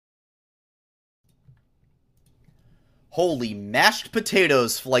Holy mashed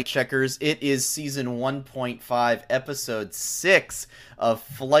potatoes, Flight Checkers. It is season 1.5, episode 6 of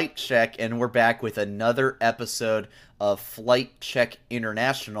Flight Check, and we're back with another episode of Flight Check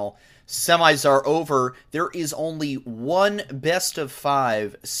International. Semis are over. There is only one best of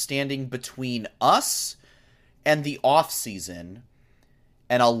 5 standing between us and the off-season,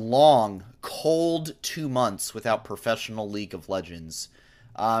 and a long, cold 2 months without professional League of Legends.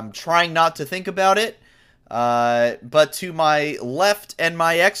 I'm trying not to think about it. But to my left and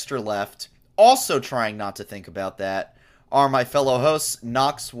my extra left, also trying not to think about that, are my fellow hosts,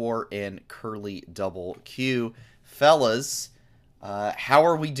 Noxwar and Curly Double Q. Fellas, how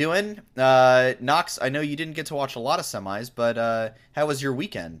are we doing? Nox, I know you didn't get to watch a lot of semis, but how was your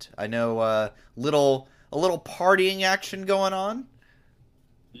weekend? I know a little partying action going on.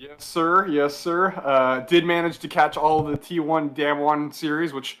 Yes, sir. Yes, sir. Did manage to catch all the T1 Damwon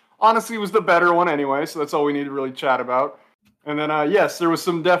series, which honestly was the better one anyway, so that's all we need to really chat about. And then, yes, there was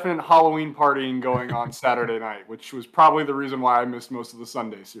some definite Halloween partying going on Saturday night, which was probably the reason why I missed most of the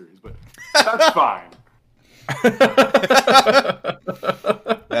Sunday series, but that's fine.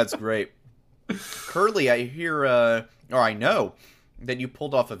 That's great. Curly, I hear, or I know, that you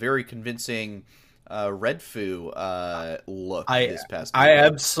pulled off a very convincing Red Foo look this past week. I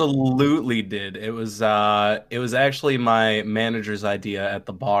absolutely did. It was actually my manager's idea at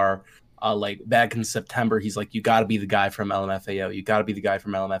the bar. Like back in September, he's like, "You got to be the guy from LMFAO. You got to be the guy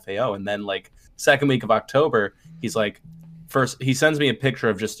from LMFAO." And then like second week of October, he's like, first he sends me a picture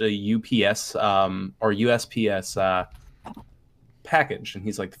of just a UPS or USPS package, and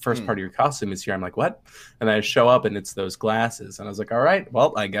he's like, "The first part of your costume is here." I'm like, "What?" And I show up, and it's those glasses, and I was like, "All right,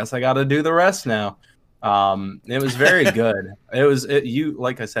 well, I guess I got to do the rest now." It was very good. You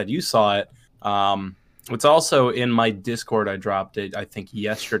like I said, you saw it. It's also in my Discord. I dropped it, I think,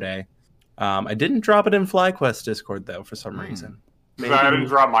 yesterday. I didn't drop it in FlyQuest Discord though for some reason. Maybe. I didn't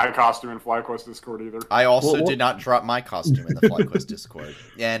drop my costume in FlyQuest Discord either. I also did not drop my costume in the FlyQuest Discord.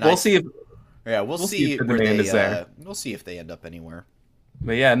 And we'll see if we'll see if the demand is there. We'll see if they end up anywhere.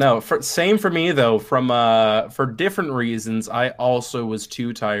 But yeah, no. Same for me though. For different reasons, I also was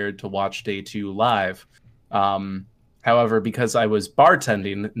too tired to watch Day 2 live. However, because I was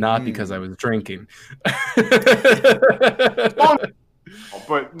bartending, not because I was drinking.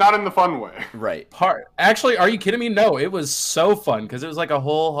 But not in the fun way. Right. Actually, are you kidding me? No, it was so fun because it was like a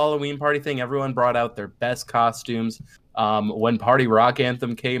whole Halloween party thing. Everyone brought out their best costumes. When Party Rock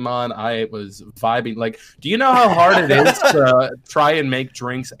Anthem came on, I was vibing. Like, do you know how hard it is to try and make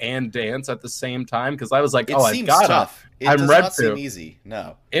drinks and dance at the same time? Because I was like, I've got tough. It does not seem easy.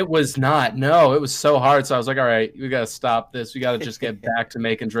 No, it was not. No, it was so hard. So I was like, all right, we got to stop this. We got to just get back to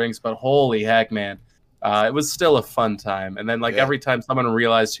making drinks. But holy heck, man. It was still a fun time. And then like every time someone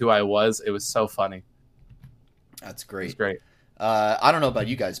realized who I was, it was so funny. That's great. It was great. I don't know about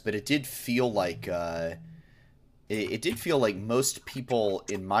you guys, but it did feel like it did feel like most people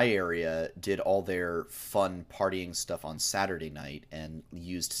in my area did all their fun partying stuff on Saturday night and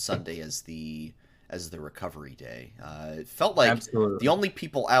used Sunday as the recovery day. It felt like the only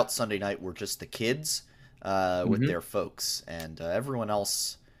people out Sunday night were just the kids with their folks, and everyone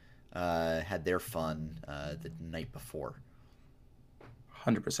else had their fun the night before.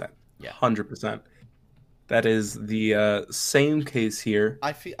 100%. Yeah, 100%. That is the same case here.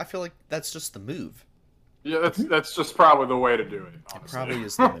 I feel like that's just the move. Yeah, that's just probably the way to do it. Honestly. It probably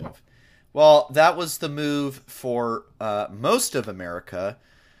is the move. Well, that was the move for most of America.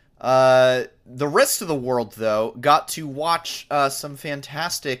 The rest of the world, though, got to watch some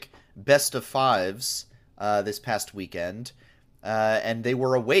fantastic best of fives this past weekend, and they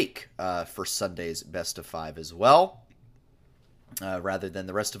were awake for Sunday's best of five as well, rather than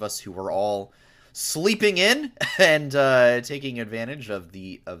the rest of us who were all sleeping in and taking advantage of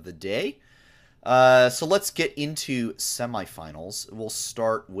the day. So let's get into semifinals. We'll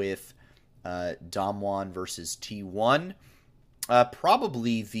start with Damwon versus T1.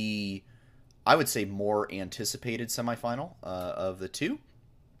 Probably the, I would say, more anticipated semifinal of the two.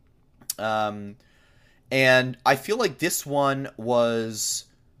 And I feel like this one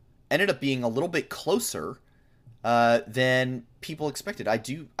ended up being a little bit closer than people expected. I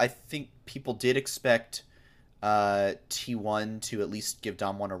think people did expect T1 to at least give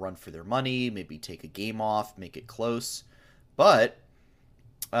Damwon a run for their money, maybe take a game off, make it close. But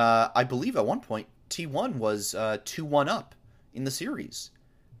I believe at one point T1 was 2-1 up in the series.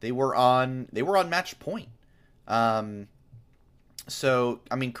 They were on match point. So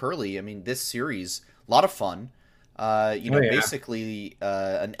I mean, Curly, this series, a lot of fun. Basically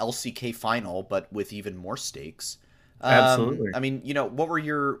an LCK final, but with even more stakes. Absolutely. What were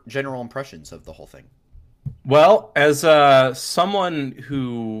your general impressions of the whole thing? Well, as someone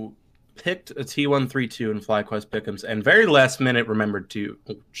who picked a T132 in FlyQuest Pick'ems and very last minute remembered to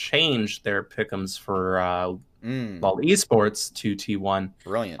change their Pick'ems for Mm, LoL Esports to T1,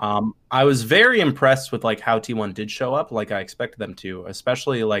 brilliant. I was very impressed with like how T1 did show up, like I expected them to,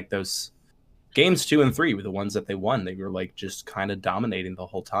 especially like those games 2 and 3 were the ones that they won. They were like just kind of dominating the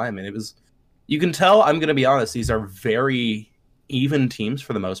whole time, and it was you can tell. I'm gonna be honest; these are very even teams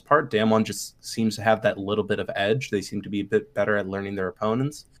for the most part. Damwon just seems to have that little bit of edge. They seem to be a bit better at learning their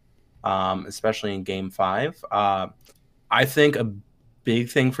opponents, especially in Game 5. I think a big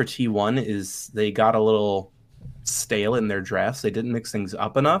thing for T1 is they got a little stale in their drafts. They didn't mix things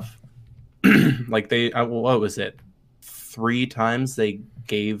up enough. Like they, what was it? 3 times they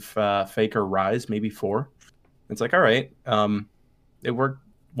gave Faker Rise, maybe 4. It's like, all right, it worked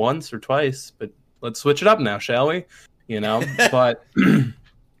once or twice, but let's switch it up now, shall we? But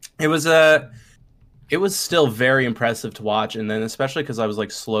it was it was still very impressive to watch, and then especially because I was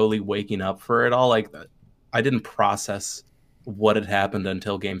like slowly waking up for it all. Like I didn't process what had happened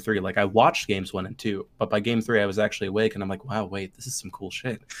until game 3. Like I watched games 1 and 2, but by game 3 I was actually awake, and I'm like, wow, wait, this is some cool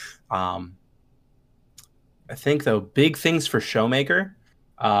shit. I think though, big things for Showmaker.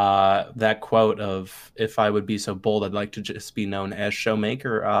 That quote of "If I would be so bold, I'd like to just be known as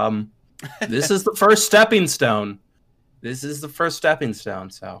Showmaker." This is the first stepping stone. This is the first stepping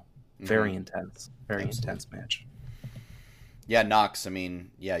stone. So very intense, very Absolutely. intense match. Yeah, Knox. I mean,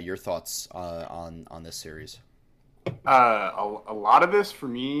 yeah, your thoughts on this series? A lot of this for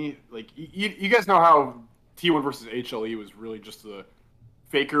me, like you guys know how T1 versus HLE was really just the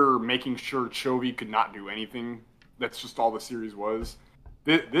Faker making sure Chovy could not do anything. That's just all the series was.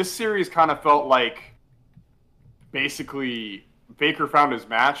 This series kind of felt like basically Faker found his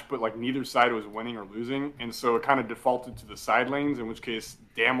match, but like neither side was winning or losing, and so it kind of defaulted to the side lanes. In which case,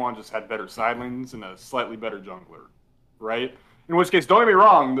 Damwon just had better side lanes and a slightly better jungler, right? In which case, don't get me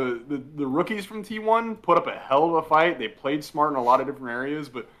wrong, the rookies from T1 put up a hell of a fight. They played smart in a lot of different areas,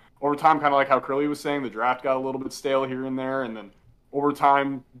 but over time, kind of like how Curly was saying, the draft got a little bit stale here and there, and then over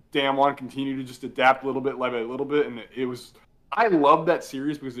time, Damwon continued to just adapt a little bit, by a little bit, and it was. I love that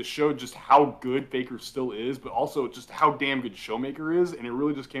series because it showed just how good Faker still is, but also just how damn good Showmaker is, and it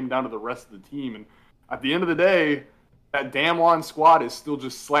really just came down to the rest of the team. And at the end of the day, that Damwon squad is still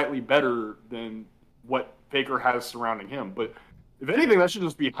just slightly better than what Faker has surrounding him. But if anything, that should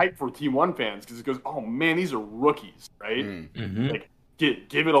just be hype for T1 fans because it goes, oh man, these are rookies, right? Mm-hmm. Like,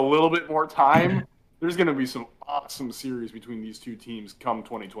 give it a little bit more time. There's going to be some awesome series between these two teams come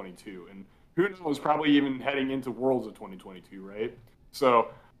 2022. And who knows, probably even heading into Worlds of 2022, right? So,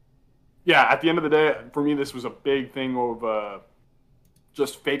 yeah, at the end of the day, for me, this was a big thing of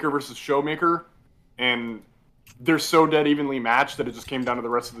just Faker versus Showmaker. And they're so dead evenly matched that it just came down to the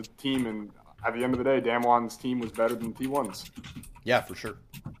rest of the team. And at the end of the day, Damwon's team was better than T1's. Yeah, for sure.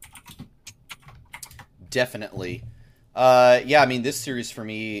 Definitely. Yeah, I mean, this series for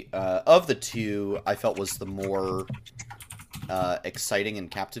me, of the two, I felt was the more exciting and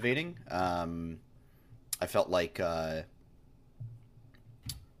captivating. I felt like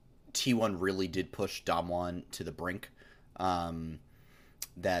T1 really did push Damwon to the brink.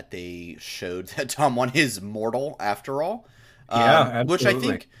 That they showed that Damwon is mortal after all. Yeah, Which I absolutely.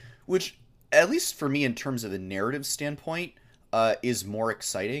 think, which at least for me in terms of a narrative standpoint, is more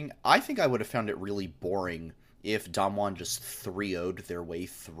exciting. I think I would have found it really boring if Damwon just 3-0'd their way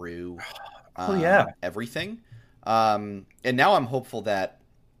through Oh yeah. everything. And now I'm hopeful that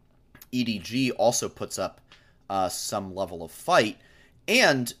EDG also puts up some level of fight.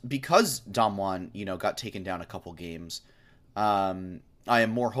 And because Damwon, got taken down a couple games, I am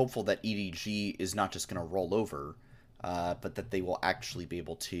more hopeful that EDG is not just going to roll over, but that they will actually be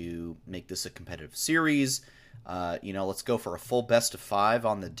able to make this a competitive series. Let's go for a full best of 5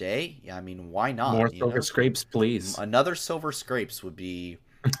 on the day. Yeah, I mean, why not? More silver scrapes, please. Another silver scrapes would be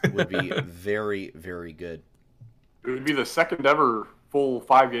very, very good. It would be the second ever full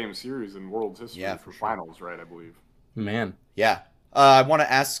 5-game series in World's history Yeah, for for sure. finals, right? I believe. Man. Yeah. I want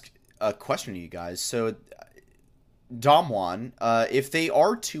to ask a question to you guys. So, Damwon, if they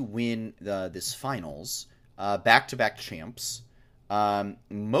are to win this finals, back-to-back champs,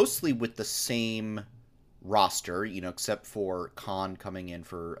 mostly with the same roster, except for Khan coming in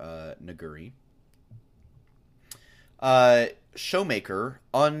for Naguri. Showmaker,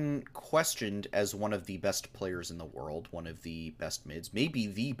 unquestioned as one of the best players in the world, one of the best mids, maybe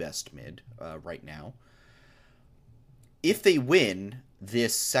the best mid right now. If they win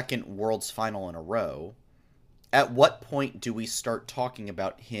this second Worlds final in a row, at what point do we start talking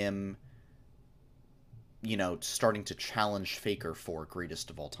about him, starting to challenge Faker for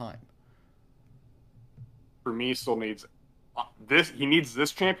greatest of all time? for me, still needs this. He needs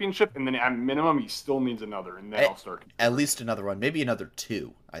this championship, and then at minimum, he still needs another, and then I'll start. At least another one, maybe another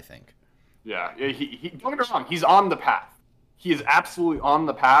 2. I think. Yeah, he don't get me wrong. He's on the path. He is absolutely on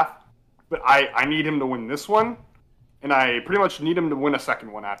the path. But I need him to win this one, and I pretty much need him to win a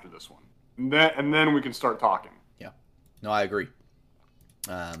second one after this one, and then we can start talking. Yeah, no, I agree.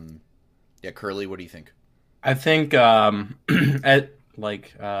 Yeah, Curly, what do you think? I think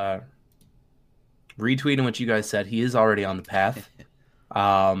retweeting what you guys said, he is already on the path.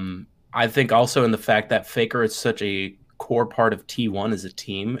 I think also in the fact that Faker is such a core part of T1 as a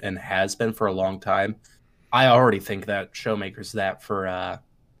team and has been for a long time. I already think that Showmaker's that for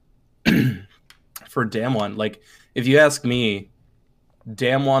Damwon. Like, if you ask me,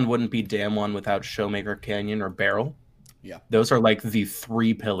 Damwon wouldn't be Damwon without Showmaker, Canyon, or Barrel. Yeah. Those are like the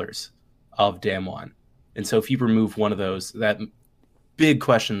 3 pillars of Damwon. And so if you remove one of those, that big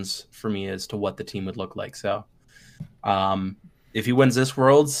questions for me as to what the team would look like. So if he wins this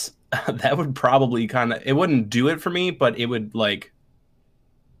Worlds, that would probably it wouldn't do it for me, but it would like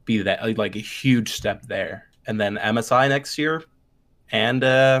be that like a huge step there. And then MSI next year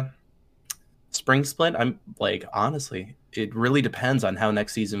and Spring Split, I'm like, honestly, it really depends on how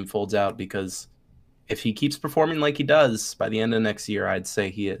next season folds out, because if he keeps performing like he does by the end of next year, I'd say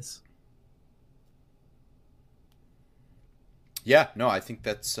he is. Yeah, no, I think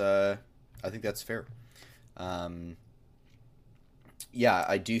that's fair. Yeah,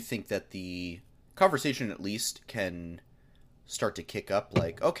 I do think that the conversation at least can start to kick up.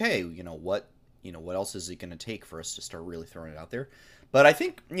 Like, okay, what else is it going to take for us to start really throwing it out there? But I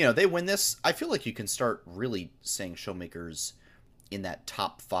think they win this. I feel like you can start really saying Showmakers in that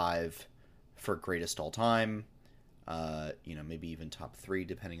top 5 for greatest all time. Maybe even top 3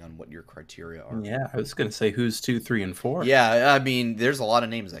 depending on what your criteria are. Yeah, I was going to say who's 2, 3, and 4. Yeah, I mean, there's a lot of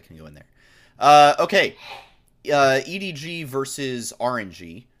names that can go in there. Okay. EDG versus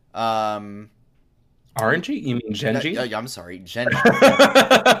RNG. RNG? You mean Genji? I'm sorry, Genji.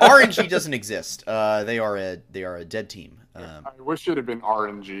 RNG doesn't exist. They are a dead team. I wish it had been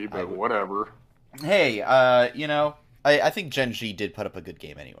RNG, but whatever. Hey, I think Genji did put up a good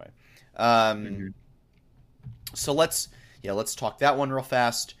game anyway. So let's talk that one real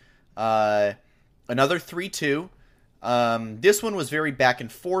fast. Another 3-2. This one was very back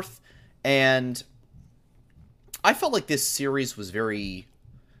and forth, and I felt like this series was very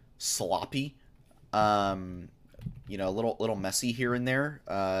sloppy. A little messy here and there.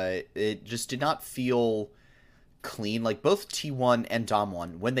 It just did not feel clean. Like both T1 and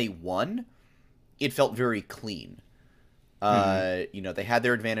Damwon, when they won, it felt very clean. They had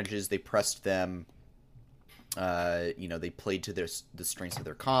their advantages. They pressed them. They played to the strengths of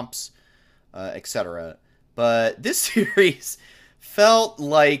their comps, etc. But this series felt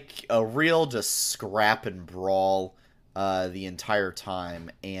like a real just scrap and brawl the entire time,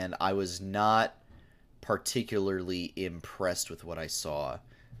 and I was not particularly impressed with what I saw.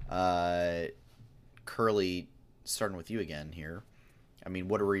 Curly, starting with you again here. I mean,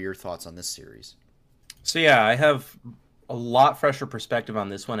 what were your thoughts on this series? So yeah, I have a lot fresher perspective on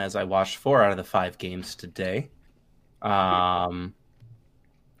this one as I watched 4 out of the 5 games today. And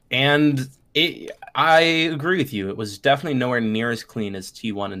I agree with you. It was definitely nowhere near as clean as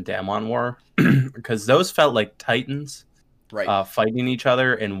T1 and Damwon were, because those felt like titans, right? Fighting each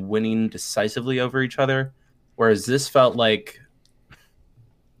other and winning decisively over each other. Whereas this felt like,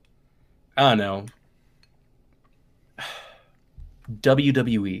 I don't know,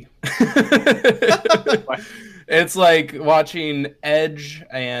 WWE. It's like watching Edge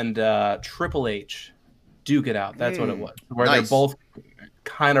and Triple H duke it out. That's what it was. Where nice. They're both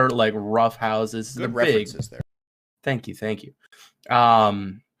kind of like rough houses. Good They're references big. There. Thank you.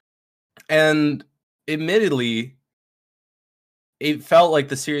 And admittedly, it felt like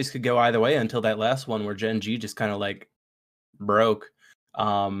the series could go either way until that last one where Genji just kind of like broke.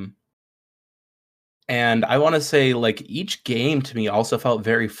 And I want to say like each game to me also felt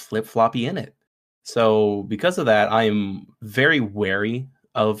very flip-floppy in it. So because of that, I am very wary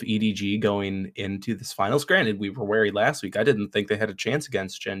of EDG going into this finals. Granted, we were wary last week. I didn't think they had a chance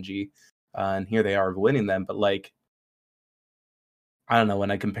against Genji, and here they are winning them. But like, I don't know, when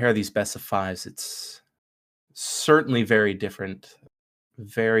I compare these best of 5s, it's certainly very different.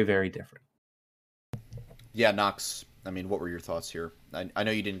 Very, very different. Yeah, Knox, I mean, what were your thoughts here? I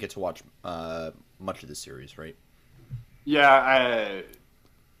know you didn't get to watch much of this series, right? Yeah,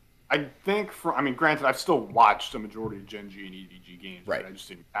 I think granted, I've still watched a majority of Genji and EDG games, right? I just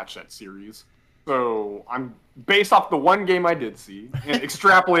didn't catch that series. So I'm based off the one game I did see and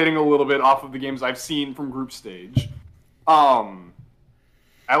extrapolating a little bit off of the games I've seen from group stage.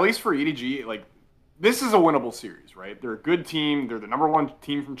 At least for EDG, like this is a winnable series, right? They're a good team. They're the number one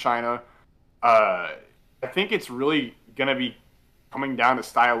team from China. I think it's really going to be coming down to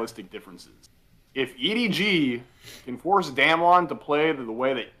stylistic differences. If EDG can force Damwon to play the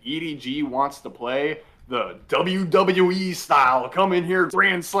way that EDG wants to play, the WWE style, come in here,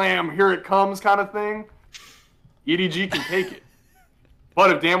 grand slam, here it comes kind of thing, EDG can take it.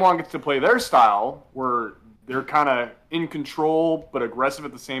 But if Damwon gets to play their style, where they're kind of in control but aggressive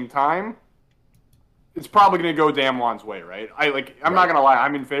at the same time, it's probably going to go Damwon's way, right? I'm not going to lie,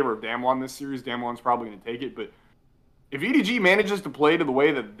 I'm in favor of Damwon this series. Damwon's probably going to take it, but if EDG manages to play to the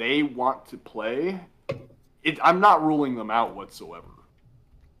way that they want to play, I'm not ruling them out whatsoever.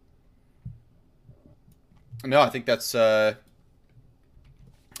 No, I think that's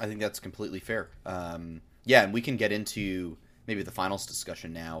completely fair. Yeah, and we can get into maybe the finals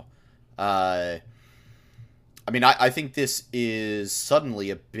discussion now. I mean, I think this is suddenly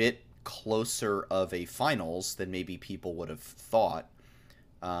a bit closer of a finals than maybe people would have thought.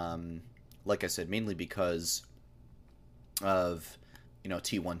 Like I said, mainly because of,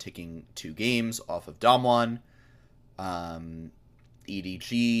 T1 taking 2 games off of Damwon.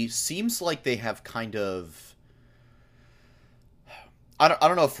 EDG seems like they have kind of, I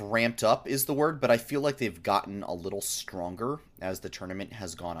don't know if ramped up is the word, but I feel like they've gotten a little stronger as the tournament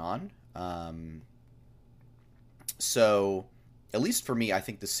has gone on. So at least for me, I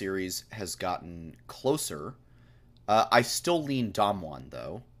think the series has gotten closer. I still lean Damwon,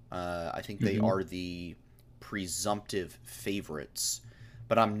 though. I think they are the presumptive favorites,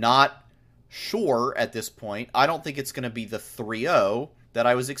 but I'm not sure at this point. I don't think it's going to be the 3-0 that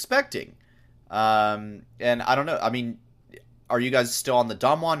I was expecting. And I don't know. I mean, are you guys still on the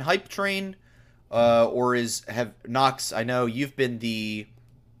Damwon hype train? Or have Nox, I know you've been the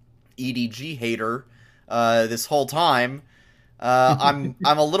EDG hater this whole time. I'm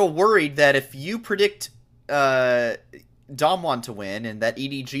a little worried that if you predict Damwon to win and that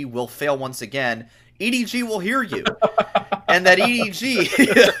EDG will fail once again, EDG will hear you, and that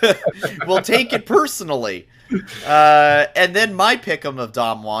EDG will take it personally, and then my pick'em of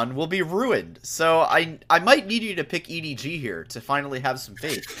Damwon will be ruined. So I might need you to pick EDG here to finally have some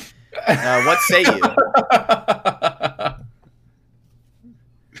faith. What say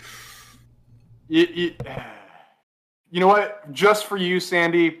you? You know what? Just for you,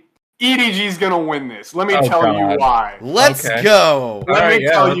 Sandy, EDG's gonna win this. Let me tell you why. Let's go. Let me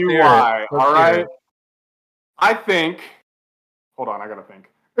tell you why. All right. I think. Hold on, I gotta think.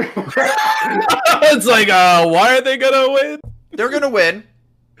 It's like, why are they gonna win? They're gonna win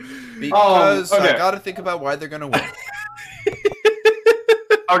because I gotta think about why they're gonna win.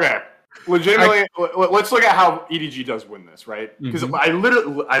 Okay, legitimately, let's look at how EDG does win this, right? Because I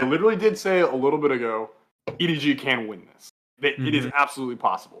literally did say a little bit ago, EDG can win this. It is absolutely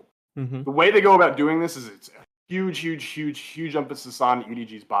possible. The way they go about doing this is it's a huge emphasis on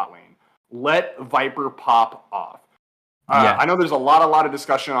EDG's bot lane. Let Viper pop off. I know there's a lot of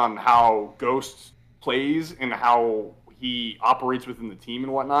discussion on how Ghost plays and how he operates within the team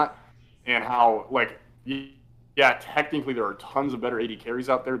and whatnot, and how, technically there are tons of better AD carries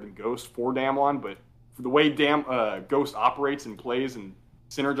out there than Ghost for Damwon, but for the way Ghost operates and plays and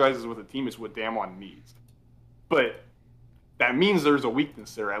synergizes with the team is what Damwon needs. But that means there's a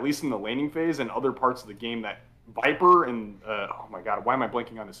weakness there, at least in the laning phase and other parts of the game that Viper and oh my god, why am I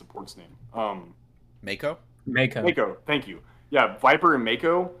blanking on his support's name? Mako, thank you. Yeah, Viper and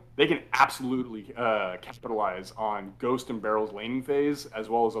Mako, they can absolutely capitalize on Ghost and Barrel's laning phase as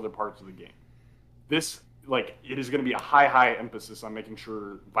well as other parts of the game. This, it is going to be a high emphasis on making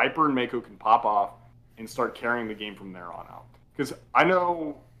sure Viper and Mako can pop off and start carrying the game from there on out. Because I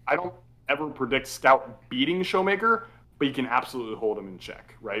know I don't ever predict Scout beating Showmaker, but you can absolutely hold him in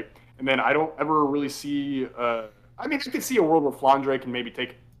check, right? And then I don't ever really see. I could see a world where Flandre can maybe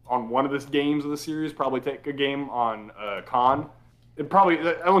take on one of the games of the series, probably take a game on Khan.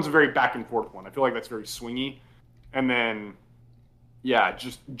 That one's a very back and forth one. I feel like that's very swingy. And then,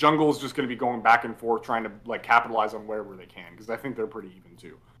 just Jungle's just going to be going back and forth, trying to capitalize on wherever they can, because I think they're pretty even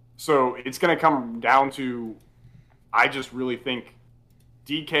too. So it's going to come down to, I just really think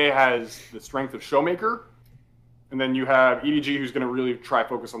DK has the strength of Showmaker. And then you have EDG, who's going to really try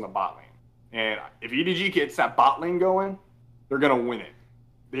focus on the bot lane. And if EDG gets that bot lane going, they're going to win it.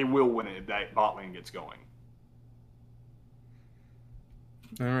 They will win it if that bot lane gets going.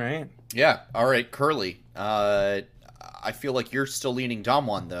 All right. Yeah. All right, Curly. I feel like you're still leaning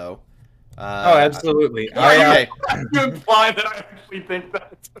Damwon, though. Oh, absolutely. Okay. You imply that I actually think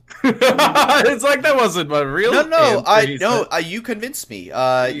that. It's like that wasn't my real. You convinced me. You convinced me.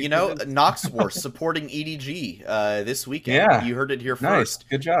 Knoxworth supporting EDG this weekend. Yeah. You heard it here Nice. first.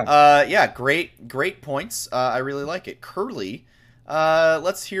 Good job. Yeah, great points. I really like it. Curly,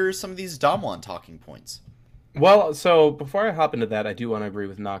 let's hear some of these Damwon talking points. Well, so before I hop into that, I do want to agree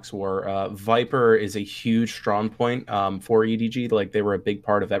with Nox War. Viper is a huge strong point for EDG. Like, they were a big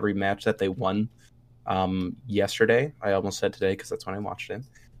part of every match that they won yesterday. I almost said today because that's when I watched it.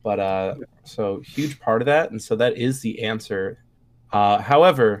 But so huge part of that, and so that is the answer.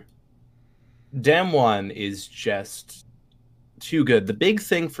 However, Damwon is just too good. The big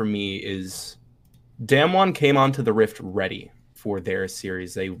thing for me is Damwon came onto the Rift ready for their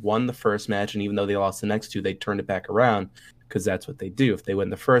series. They won the first match, and even though they lost the next two, they turned it back around because that's what they do. If they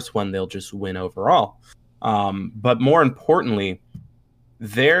win the first one, they'll just win overall. But more importantly,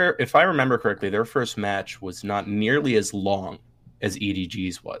 if I remember correctly, their first match was not nearly as long as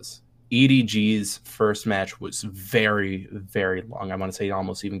EDG's was. EDG's first match was very, very long. I want to say it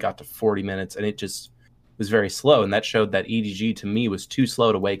almost even got to 40 minutes, and it just was very slow. And that showed that EDG, to me, was too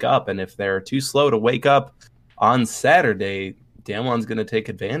slow to wake up. And if they're too slow to wake up on Saturday, Damwon's going to take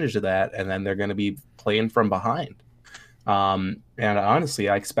advantage of that, and then they're going to be playing from behind. And honestly,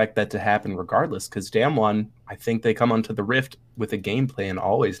 I expect that to happen regardless, because Damwon, I think they come onto the Rift with a game plan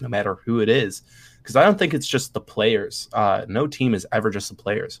always, no matter who it is. Because I don't think it's just the players. No team is ever just the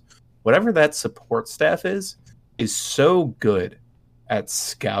players. Whatever that support staff is so good at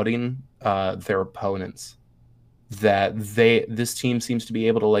scouting their opponents that this team seems to be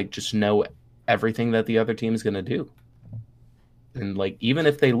able to like just know everything that the other team is going to do. And like, even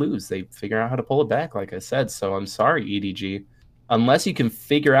if they lose, they figure out how to pull it back, like I said. So I'm sorry, EDG. Unless you can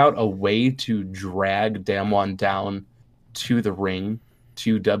figure out a way to drag Damwon down to the ring,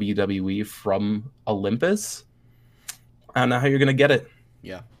 to WWE from Olympus, I don't know how you're going to get it.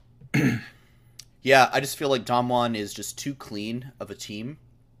 Yeah. Yeah, I just feel like Damwon is just too clean of a team.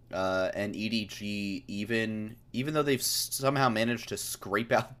 And EDG, even though they've somehow managed to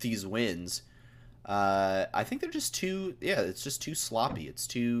scrape out these wins, I think they're just too, it's just too sloppy. It's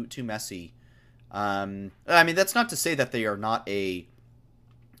too messy. I mean, that's not to say that they are not a,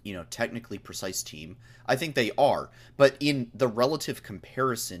 technically precise team. I think they are. But in the relative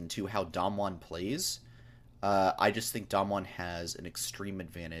comparison to how Damwon plays, I just think Damwon has an extreme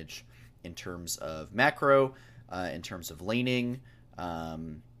advantage in terms of macro, in terms of laning.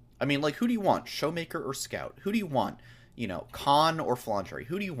 I mean, like, who do you want? Showmaker or Scout? Who do you want? Khan or Flandre?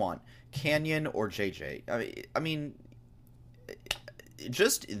 Who do you want? Canyon or JJ? I mean,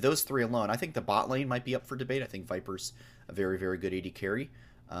 just those three alone. I think the bot lane might be up for debate. I think Viper's a very, very good AD carry,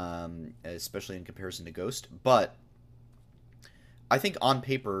 especially in comparison to Ghost. But I think on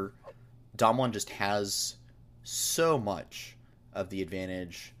paper, Damwon just has so much of the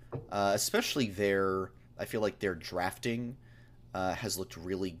advantage, especially I feel like their drafting has looked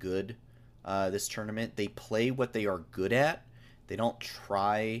really good this tournament. They play what they are good at. They don't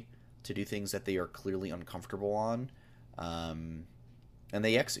try to do things that they are clearly uncomfortable on, and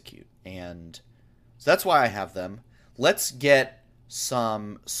they execute. And so that's why I have them. Let's get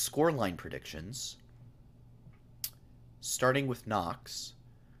some scoreline predictions, starting with Nox.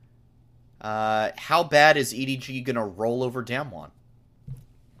 How bad is EDG gonna roll over Damwon?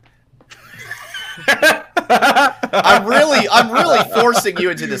 I'm really forcing you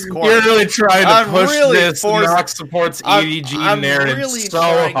into this corner. You're really trying to push this Nox supports EDG narrative really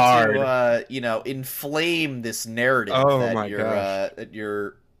so hard. To, inflame this narrative that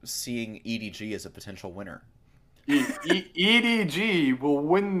you're seeing EDG as a potential winner. EDG will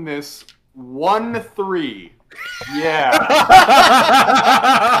win this 1-3. Yeah.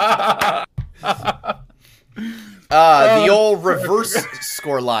 The old reverse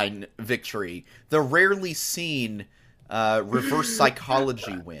scoreline victory. The rarely seen reverse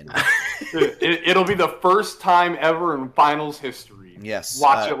psychology win. It'll be the first time ever in finals history. Yes.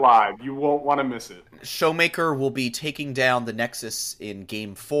 Watch it live. You won't want to miss it. Showmaker will be taking down the Nexus in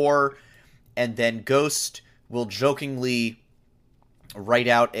Game 4, and then Ghost will jokingly write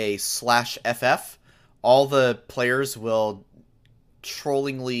out a /FF. All the players will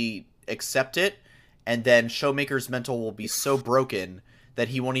trollingly accept it, and then Showmaker's mental will be so broken that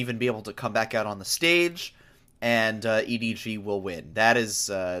he won't even be able to come back out on the stage, and EDG will win. That's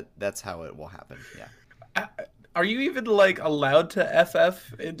how it will happen. Yeah. Are you even allowed to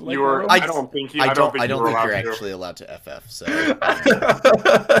FF? I don't think you're actually allowed to FF. So.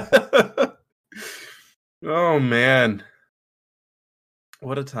 Oh man,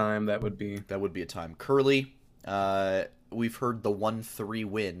 what a time that would be. That would be a time. Curly, we've heard the 1-3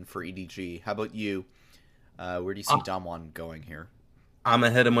 win for EDG. How about you? Where do you see Damwon going here? I'm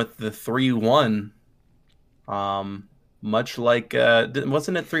gonna hit him with the 3-1. Much like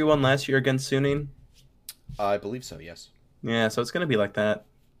wasn't it 3-1 last year against Suning? I believe so. Yes. Yeah, so it's gonna be like that.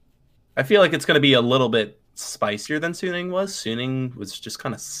 I feel like it's gonna be a little bit spicier than Suning was. Suning was just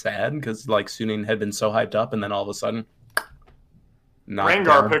kind of sad because like Suning had been so hyped up, and then all of a sudden,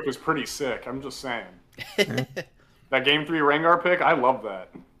 Rengar pick was pretty sick. I'm just saying. That game 3 Rengar pick, I love that.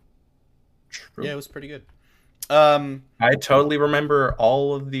 True. Yeah, it was pretty good. I totally remember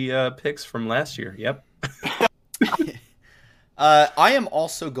all of the picks from last year. Yep. I am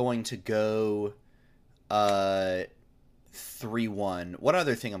also going to go 3-1. One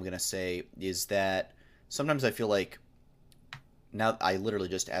other thing I'm going to say is that sometimes I feel like, now I literally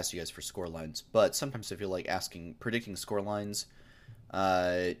just asked you guys for score lines, but sometimes I feel like predicting score lines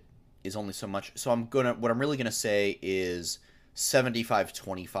is only so much. So what I'm really going to say is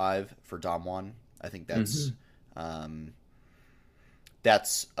 75-25 for Damwon. I think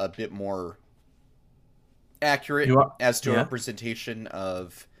that's a bit more accurate as to a representation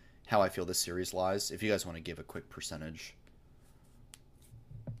of how I feel this series lies. If you guys want to give a quick percentage.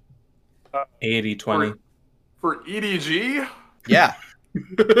 80-20. For EDG? Yeah.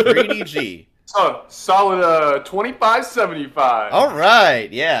 For EDG. So, solid 25-75. All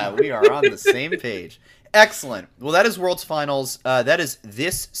right. Yeah, we are on the same page. Excellent. Well, that is Worlds Finals. That is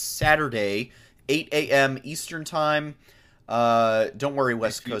this Saturday, 8 a.m. Eastern Time. Don't worry,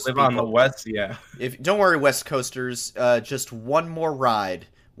 West Coast live people. on the West, yeah. Don't worry, West Coasters. Just one more ride.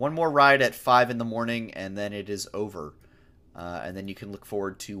 One more ride at 5 in the morning, and then it is over. And then you can look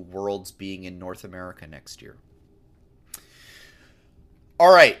forward to Worlds being in North America next year.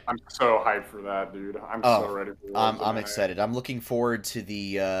 All right. I'm so hyped for that, dude. I'm so ready for Worlds. I'm excited. I'm looking forward to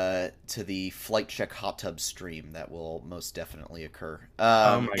the Flight Check hot tub stream that will most definitely occur.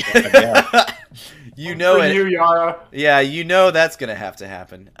 Oh my god! Yeah. You know for it. You, Yara. Yeah, you know that's gonna have to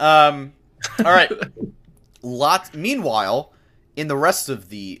happen. All right. Meanwhile, in the rest of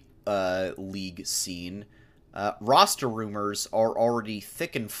the league scene, roster rumors are already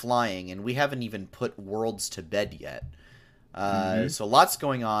thick and flying, and we haven't even put Worlds to bed yet. So lots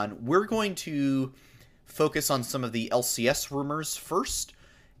going on. We're going to focus on some of the LCS rumors first,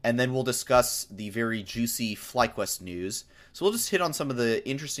 and then we'll discuss the very juicy FlyQuest news. So we'll just hit on some of the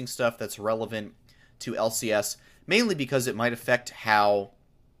interesting stuff that's relevant to LCS, mainly because it might affect how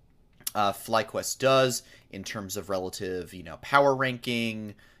FlyQuest does in terms of relative, power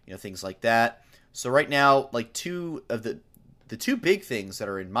ranking, things like that. So right now, like the two big things that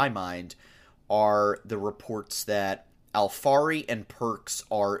are in my mind are the reports that Alphari and Perkz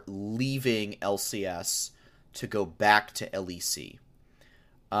are leaving LCS to go back to LEC.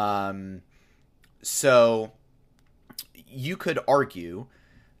 So you could argue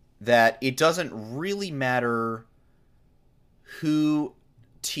that it doesn't really matter who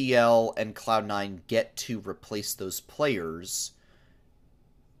TL and Cloud9 get to replace those players.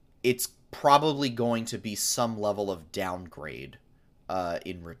 It's probably going to be some level of downgrade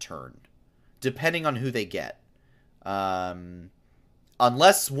in return, depending on who they get. Unless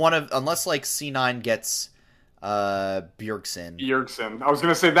like C9 gets Bjergsen. I was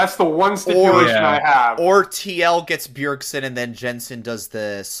gonna say that's the one stipulation I have. Or TL gets Bjergsen and then Jensen does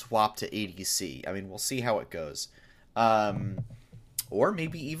the swap to ADC. I mean, we'll see how it goes. Or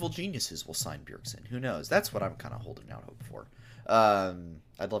maybe Evil Geniuses will sign Bjergsen. Who knows? That's what I'm kind of holding out hope for.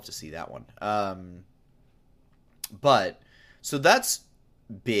 I'd love to see that one. But so that's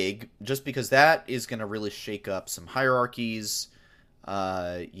big, just because that is going to really shake up some hierarchies.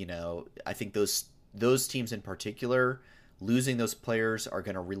 I think those teams in particular, losing those players are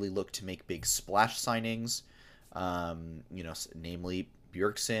going to really look to make big splash signings. Namely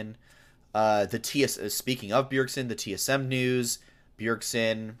Bjergsen. Speaking of Bjergsen, the TSM news: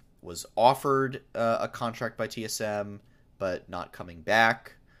 Bjergsen was offered a contract by TSM, but not coming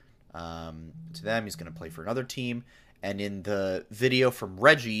back to them. He's going to play for another team. And in the video from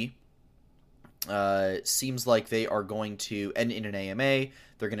Reggie, seems like they are going to, and in an AMA,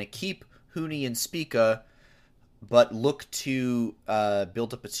 they're going to keep Huni and Spica, but look to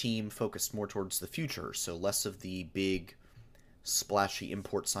build up a team focused more towards the future, so less of the big, splashy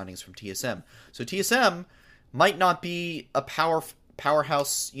import signings from TSM. So TSM might not be a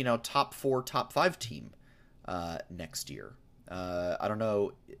powerhouse, top 4, top 5 team next year. I don't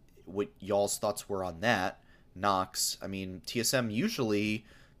know what y'all's thoughts were on that. Nox. I mean, TSM usually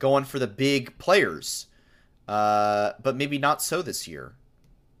going for the big players, but maybe not so this year.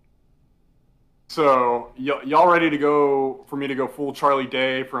 So y'all ready to go for me to go full Charlie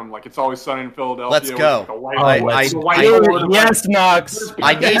Day from like It's Always Sunny in Philadelphia? Let's go. The Dude, yes, Knox.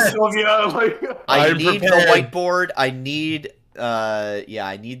 I need- Sylvia, like, I I'm need prepared. the whiteboard. I need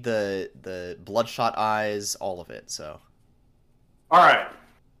I need the bloodshot eyes, all of it. So all right.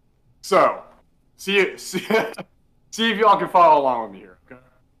 So see if y'all can follow along with me here.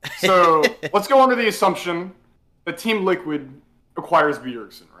 Okay. So let's go under the assumption that Team Liquid acquires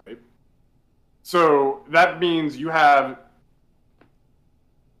Bjergsen, right? So that means you have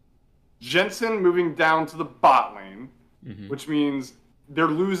Jensen moving down to the bot lane, which means they're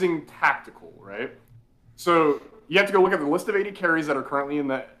losing tactical, right? So you have to go look at the list of 80 carries that are currently in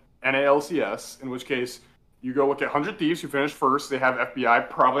the NALCS, in which case you go look at 100 Thieves, who finished first. They have FBI,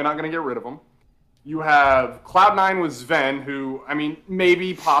 probably not going to get rid of them. You have Cloud9 with Sven, who, I mean,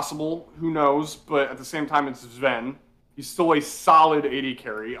 maybe possible, who knows, but at the same time, it's Sven. He's still a solid 80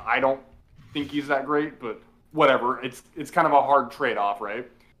 carry. I don't think he's that great, but whatever. It's kind of a hard trade-off, right?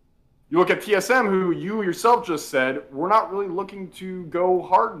 You look at TSM, who you yourself just said, we're not really looking to go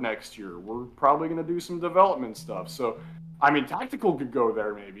hard next year. We're probably going to do some development stuff. So, I mean, Tactical could go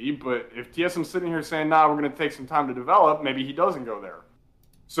there maybe, but if TSM's sitting here saying, nah, we're going to take some time to develop, maybe he doesn't go there.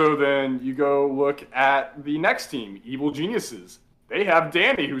 So then you go look at the next team, Evil Geniuses. They have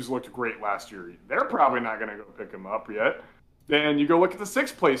Danny, who's looked great last year. They're probably not going to go pick him up yet. Then you go look at the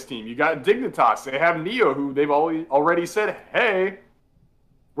 6th place team. You got Dignitas. They have Neo, who they've already said, hey,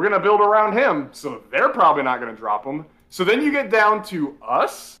 we're going to build around him. So they're probably not going to drop him. So then you get down to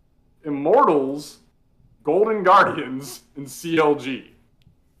us, Immortals, Golden Guardians, and CLG.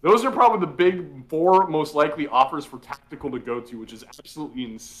 Those are probably the big 4 most likely offers for Tactical to go to, which is absolutely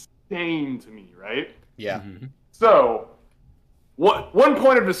insane to me, right? yeah. So, one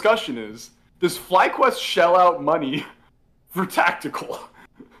point of discussion is, does FlyQuest shell out money for Tactical?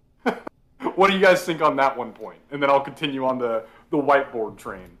 What do you guys think on that one point? And then I'll continue on the whiteboard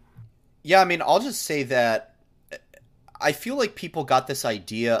train. Yeah, I mean, I'll just say that I feel like people got this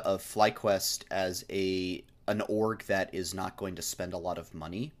idea of FlyQuest as an org that is not going to spend a lot of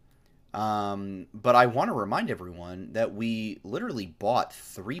money. But I want to remind everyone that we literally bought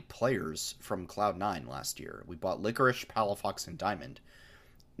 3 players from Cloud9 last year. We bought Licorice, Palafox, and Diamond.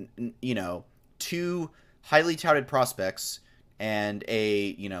 2 highly touted prospects and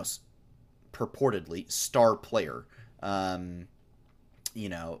a, purportedly star player. We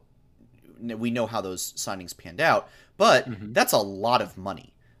know how those signings panned out, but that's a lot of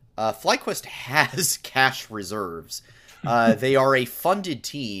money. FlyQuest has cash reserves. They are a funded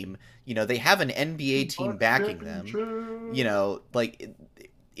team. They have an NBA team backing them.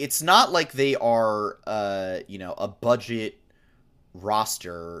 It's not like they are, a budget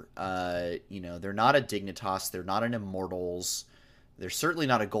roster. They're not a Dignitas. They're not an Immortals. They're certainly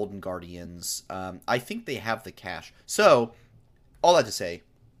not a Golden Guardians. I think they have the cash. So, all that to say,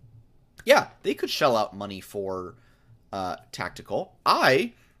 yeah, they could shell out money for Tactical.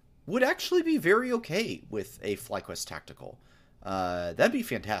 I would actually be very okay with a FlyQuest Tactical. That'd be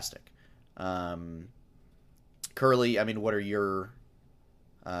fantastic. Curly, I mean, what are your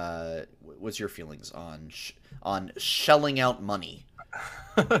what's your feelings on shelling out money?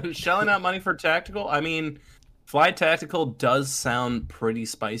 Shelling out money for Tactical? I mean, Fly Tactical does sound pretty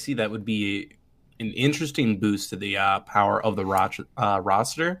spicy. That would be an interesting boost to the power of the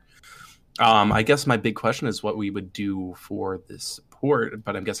roster. I guess my big question is what we would do for this support,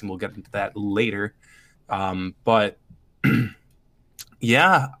 but I'm guessing we'll get into that later. But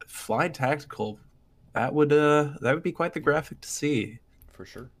yeah, Fly Tactical, that would be quite the graphic to see. For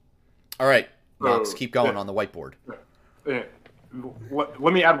sure. All right, Knox, keep going on the whiteboard.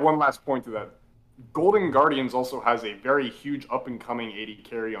 Let me add one last point to that. Golden Guardians also has a very huge up-and-coming 80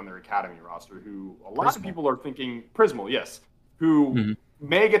 carry on their academy roster, who a lot of people are thinking Prismal, yes, who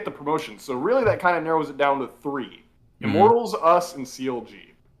may get the promotion. So really, that kind of narrows it down to 3: Immortals, us, and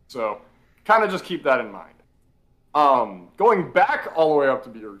CLG. So kind of just keep that in mind. Going back all the way up to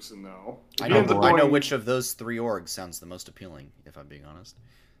Bjergsen, though, I know which of those 3 orgs sounds the most appealing, if I'm being honest.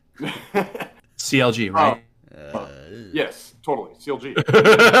 CLG, right? Yes, totally. CLG.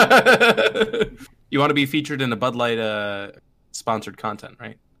 You want to be featured in the Bud Light sponsored content,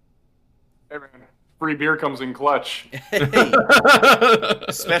 right? Hey, man. Free beer comes in clutch.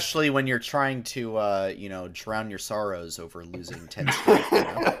 Especially when you're trying to, drown your sorrows over losing 10 straight.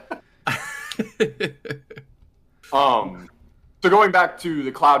 So going back to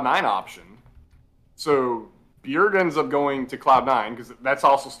the Cloud9 option, so Bjerg ends up going to Cloud9 because that's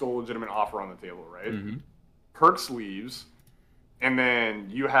also still a legitimate offer on the table, right? Perks leaves, and then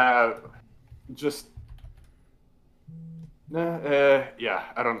you have just Yeah,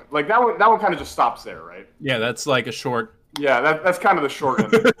 I don't like that one. That one kind of just stops there, right? Yeah, that's like a short. Yeah, that's kind of the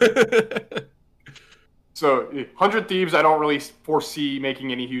short end. So, 100 Thieves, I don't really foresee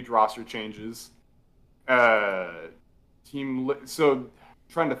making any huge roster changes. So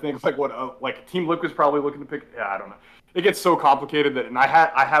trying to think like what like Team Liquid's probably looking to pick. Yeah, I don't know. It gets so complicated that, and I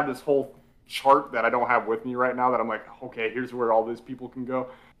have this whole chart that I don't have with me right now that I'm like, okay, here's where all these people can go.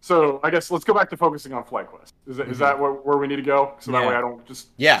 So I guess let's go back to focusing on FlyQuest. Is that where we need to go? So that way I don't just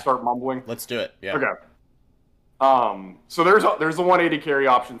start mumbling. Let's do it. Yeah. Okay. So there's the 180 carry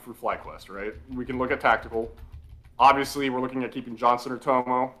option for FlyQuest, right? We can look at tactical. Obviously, we're looking at keeping Johnson or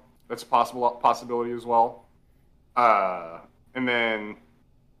Tomo. That's a possibility as well. And then,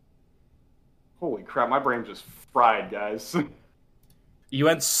 holy crap, my brain just fried, guys. You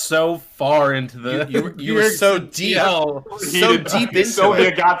went so far into the. You were so deep, so deep into Sylvia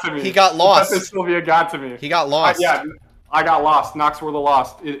it. got to me. He got lost. Sylvia got to me. He got lost. I got lost. Nox were the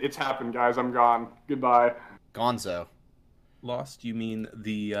lost. It's happened, guys. I'm gone. Goodbye. Gonzo. Lost? You mean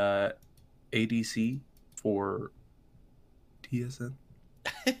the ADC for TSN?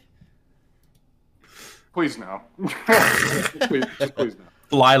 Please no. please no.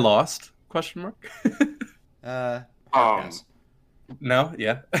 Fly lost? Question mark. Yes. No.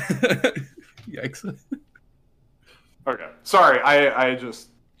 Yeah. Yikes. Okay. Sorry. I just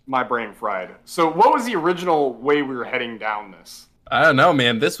my brain fried. So what was the original way we were heading down this? I don't know,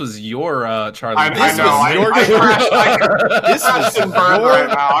 man. This was your Charlie. I crashed and burned right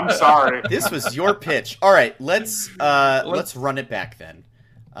now. I'm sorry. This was your pitch. All right, let's run it back then.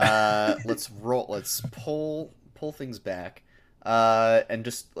 Let's pull things back. And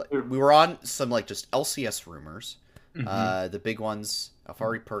just we were on some like just LCS rumors. The big ones: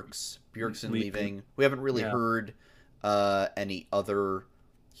 Alfari Perks, Bjergsen leaving. We haven't really heard any other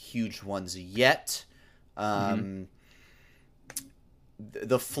huge ones yet.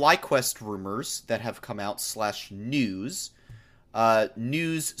 The FlyQuest rumors that have come out / news.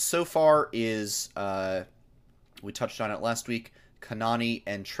 News so far is we touched on it last week. Kanani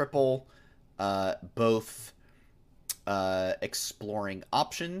and Triple both exploring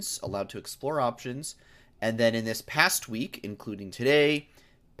options, allowed to explore options. And then in this past week, including today,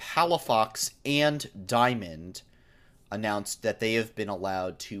 Palafox and Diamond announced that they have been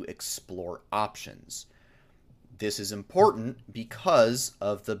allowed to explore options. This is important because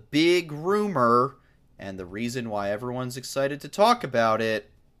of the big rumor and the reason why everyone's excited to talk about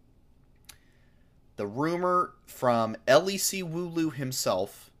it. The rumor from LEC Wooloo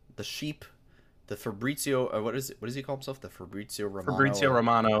himself, the sheep, the Fabrizio, what does he call himself? The Fabrizio Romano. Fabrizio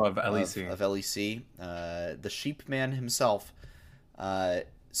Romano of LEC. Of LEC. The sheep man himself,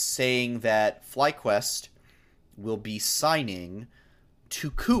 saying that FlyQuest will be signing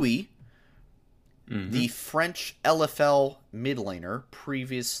Tukui, the French LFL mid laner,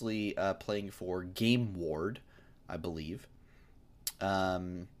 previously playing for Game Ward, I believe.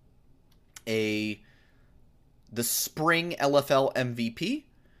 The spring LFL MVP,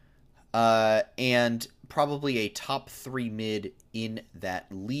 and probably a top 3 mid in that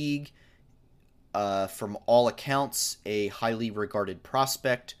league. From all accounts, a highly regarded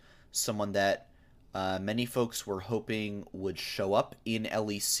prospect, someone that many folks were hoping would show up in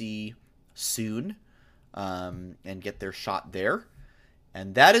LEC soon and get their shot there.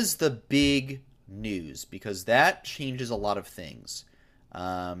 And that is the big news, because that changes a lot of things.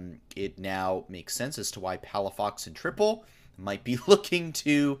 It now makes sense as to why Palafox and Triple might be looking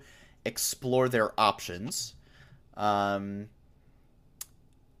to explore their options.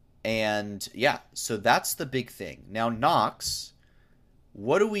 And yeah, so that's the big thing. Now, Nox,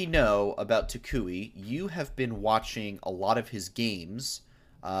 what do we know about Tukui? You have been watching a lot of his games,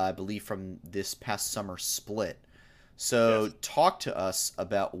 I believe from this past summer split. So yes. Talk to us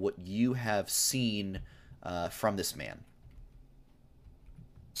about what you have seen from this man.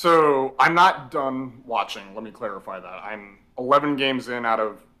 So I'm not done watching. Let me clarify that. I'm 11 games in out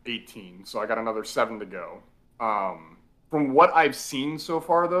of 18, so I got another 7 to go. From what I've seen so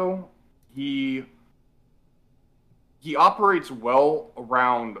far, though, he operates well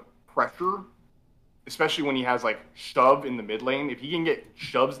around pressure, especially when he has like shove in the mid lane. If he can get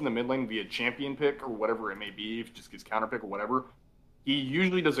shoves in the mid lane via champion pick or whatever it may be, if it just gets counter pick or whatever, he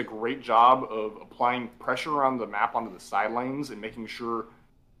usually does a great job of applying pressure around the map onto the side lanes and making sure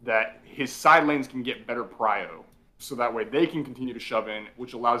that his side lanes can get better prio, so that way they can continue to shove in,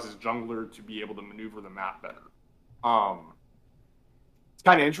 which allows his jungler to be able to maneuver the map better. It's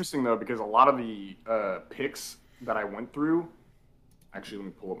kind of interesting, though, because a lot of the picks that I went through... Actually, let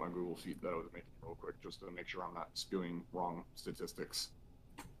me pull up my Google Sheet, though, to make it real quick, just to make sure I'm not spewing wrong statistics.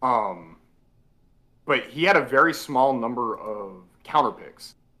 But but he had a very small number of counter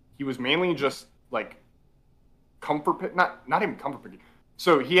picks. He was mainly just like comfort pick, not even comfort picking.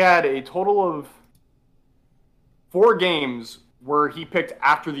 So he had a total of 4 games where he picked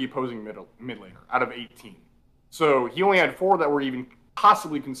after the opposing mid laner out of 18. So he only had 4 that were even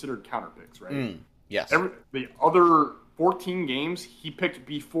possibly considered counter picks, right? Yes. The other 14 games he picked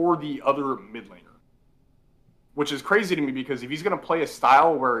before the other mid laner, which is crazy to me because if he's going to play a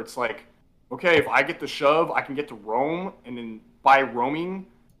style where it's like, okay, if I get the shove, I can get to roam, and then by roaming,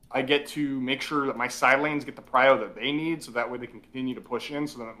 I get to make sure that my side lanes get the prio that they need, so that way they can continue to push in,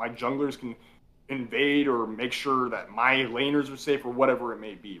 so that my junglers can invade or make sure that my laners are safe or whatever it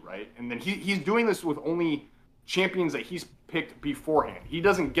may be, right? And then he's doing this with only champions that he's picked beforehand. He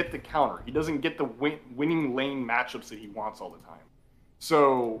doesn't get the counter. He doesn't get the winning lane matchups that he wants all the time.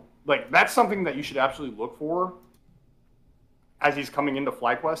 So, like, that's something that you should absolutely look for as he's coming into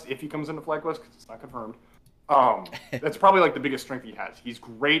FlyQuest, if he comes into FlyQuest, because it's not confirmed. That's probably like the biggest strength he has. He's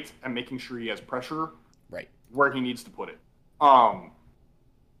great at making sure he has pressure right where he needs to put it.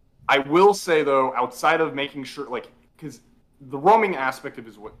 I will say though, outside of making sure, like, because the roaming aspect of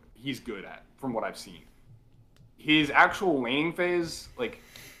is what he's good at, from what I've seen. His actual laning phase, like,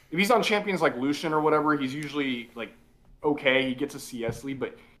 if he's on champions like Lucian or whatever, he's usually like okay. He gets a CS lead,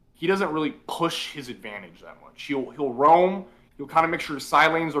 but he doesn't really push his advantage that much. He'll roam. He'll kind of make sure his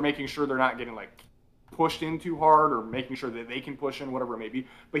side lanes are making sure they're not getting like pushed in too hard or making sure that they can push in, whatever it may be.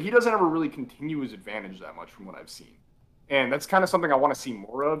 But he doesn't ever really continue his advantage that much from what I've seen. And that's kind of something I want to see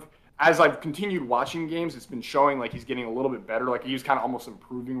more of. As I've continued watching games, it's been showing like he's getting a little bit better. Like he was kind of almost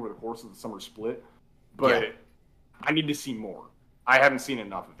improving over the course of the summer split. But yeah. I need to see more. I haven't seen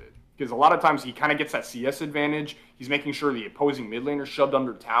enough of it. Because a lot of times he kind of gets that CS advantage. He's making sure the opposing mid laner shoved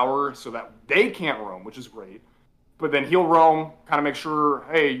under tower so that they can't roam, which is great. But then he'll roam, kind of make sure,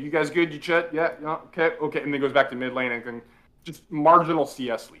 hey, you guys good? You chat? Yeah, okay. And then goes back to mid lane and then just marginal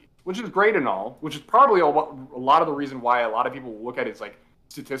CS lead, which is great and all, which is probably a lot of the reason why a lot of people look at his like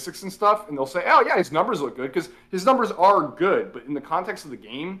statistics and stuff, and they'll say, oh, yeah, his numbers look good, because his numbers are good. But in the context of the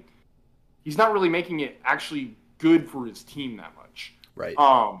game, he's not really making it actually good for his team that much. Right.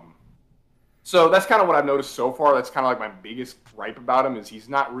 So that's kind of what I've noticed so far. That's kind of like my biggest gripe about him is he's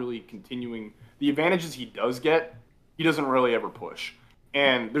not really continuing the advantages he does get. He doesn't really ever push.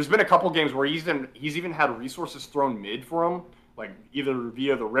 And there's been a couple games where he's even had resources thrown mid for him, like either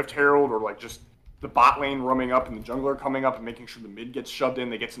via the Rift Herald or like just the bot lane roaming up and the jungler coming up and making sure the mid gets shoved in,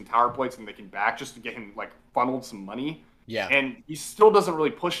 they get some tower plates and they can back just to get him like funneled some money. Yeah. And he still doesn't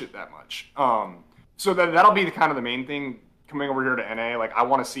really push it that much. So that'll be the kind of the main thing coming over here to NA. Like I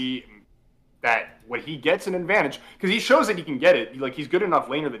want to see that when he gets an advantage, because he shows that he can get it. Like he's good enough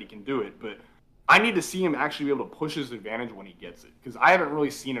laner that he can do it, but I need to see him actually be able to push his advantage when he gets it, because I haven't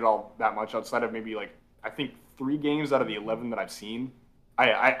really seen it all that much outside of maybe like I think 3 games out of the 11 that I've seen.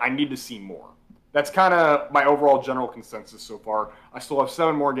 I need to see more. That's kind of my overall general consensus so far. I still have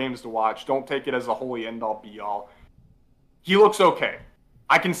 7 more games to watch. Don't take it as a holy end all be all. He looks okay.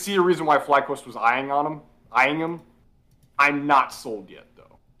 I can see a reason why FlyQuest was eyeing him. I'm not sold yet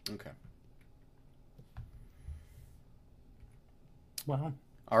though. Okay. Wow.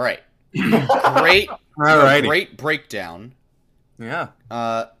 All right. Great breakdown. Yeah.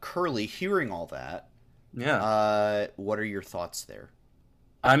 Curly, hearing all that, what are your thoughts there?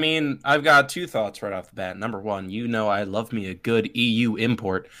 I mean, I've got 2 thoughts right off the bat. Number 1, you know I love me a good EU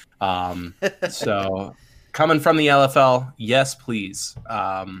import. So coming from the LFL, yes, please.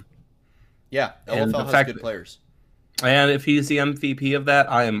 Yeah, LFL has good players. And if he's the MVP of that,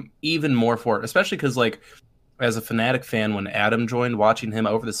 I am even more for it, especially because, like, as a Fnatic fan, when Adam joined, watching him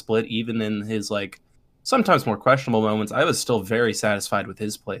over the split, even in his, like, sometimes more questionable moments, I was still very satisfied with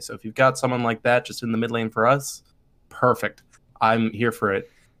his play. So if you've got someone like that just in the mid lane for us, perfect. I'm here for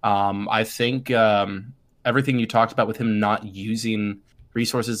it. I think everything you talked about with him not using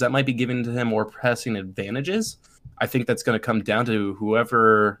resources that might be given to him or pressing advantages, I think that's going to come down to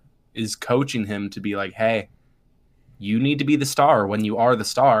whoever is coaching him to be like, hey, you need to be the star when you are the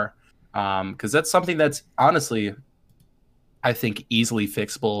star. Because that's something that's honestly, I think, easily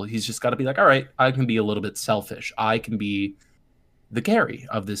fixable. He's just got to be like, all right, I can be a little bit selfish. I can be the carry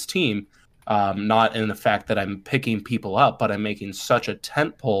of this team. Not in the fact that I'm picking people up, but I'm making such a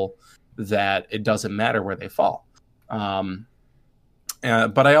tent pole that it doesn't matter where they fall. But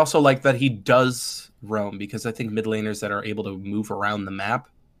I also like that he does roam, because I think mid laners that are able to move around the map,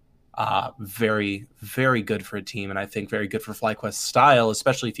 very, very good for a team, and I think very good for FlyQuest style,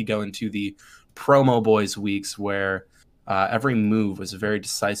 especially if you go into the promo boys weeks where every move was a very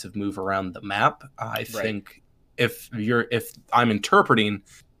decisive move around the map. I think if I'm interpreting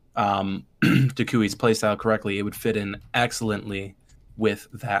Dakui's playstyle correctly, it would fit in excellently with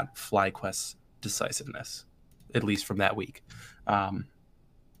that FlyQuest decisiveness, at least from that week.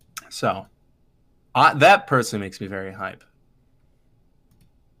 So that personally makes me very hype.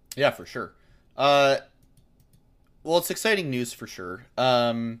 Yeah, for sure. Well, it's exciting news for sure.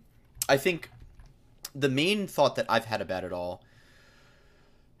 I think the main thought that I've had about it all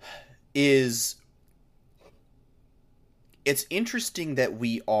is it's interesting that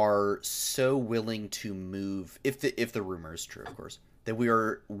we are so willing to move, if the rumor is true, of course, that we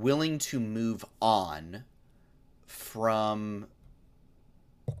are willing to move on from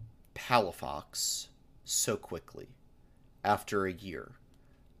Palafox so quickly after a year.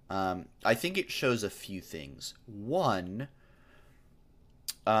 I think it shows a few things. One,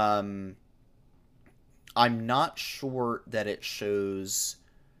 I'm not sure that it shows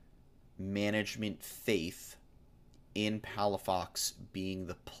management faith in Palafox being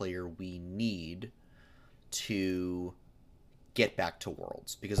the player we need to get back to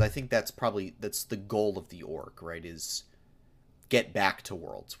Worlds, because I think that's the goal of the org, right? Is get back to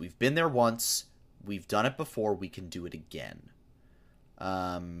Worlds. We've been there once, we've done it before, we can do it again.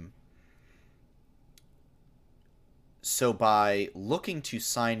 So by looking to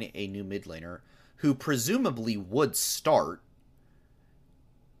sign a new mid laner who presumably would start,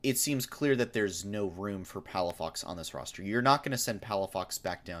 it seems clear that there's no room for Palafox on this roster. You're not going to send Palafox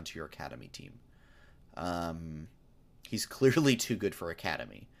back down to your academy team. He's clearly too good for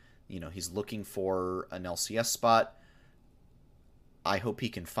academy. He's looking for an LCS spot. I hope he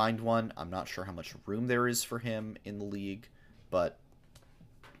can find one. I'm not sure how much room there is for him in the league, but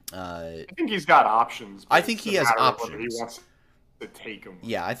I think he's got options. I think he has options. He wants to take them.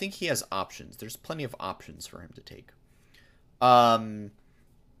 Yeah, I think he has options. There's plenty of options for him to take.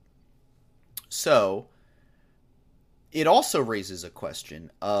 So it also raises a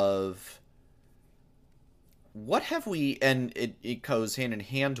question of what have we, and it goes hand in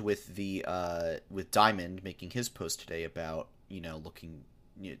hand with with Diamond making his post today about looking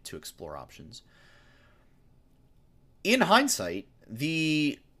to explore options. In hindsight,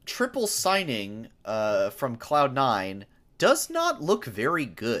 the triple signing from Cloud9 does not look very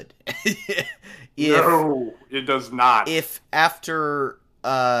good. No, it does not. If after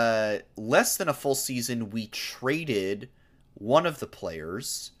less than a full season we traded one of the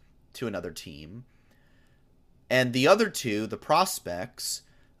players to another team, and the other two, the prospects,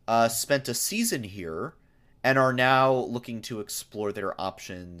 spent a season here and are now looking to explore their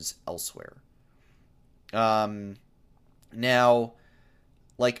options elsewhere. Now,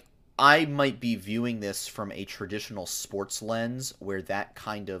 I might be viewing this from a traditional sports lens where that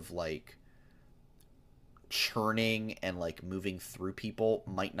kind of churning and moving through people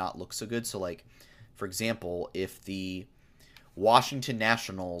might not look so good. So for example, if the Washington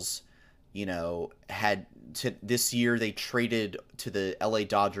Nationals, had this year they traded to the LA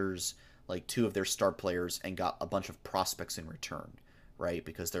Dodgers two of their star players and got a bunch of prospects in return, right?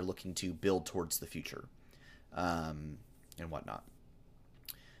 Because they're looking to build towards the future, and whatnot.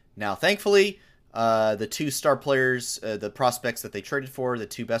 Now, thankfully, the two star players, the prospects that they traded for, the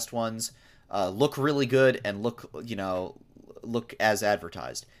two best ones, look really good and look as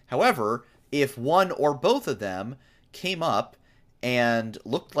advertised. However, if one or both of them came up and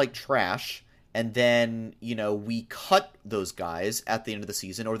looked like trash, and then, we cut those guys at the end of the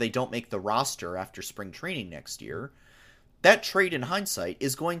season, or they don't make the roster after spring training next year, that trade in hindsight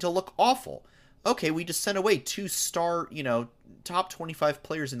is going to look awful. Okay, we just sent away two star, top 25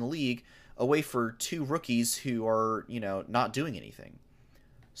 players in the league away for two rookies who are, not doing anything.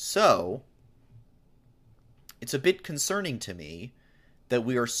 So, it's a bit concerning to me that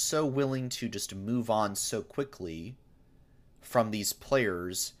we are so willing to just move on so quickly from these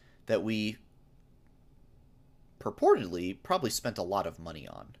players that we purportedly probably spent a lot of money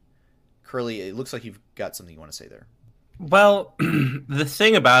on. Curly, it looks like you've got something you want to say there. Well, the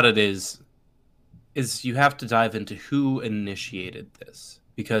thing about it is you have to dive into who initiated this.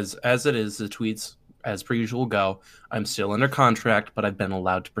 Because as it is, the tweets, as per usual, go, I'm still under contract, but I've been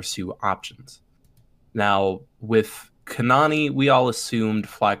allowed to pursue options. Now, with Kanani, we all assumed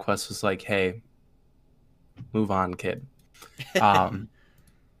FlyQuest was like, hey, move on, kid.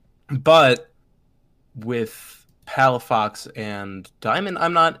 But with Palafox and Diamond,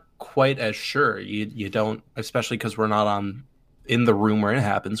 I'm not quite as sure. You don't, especially because we're not in the room where it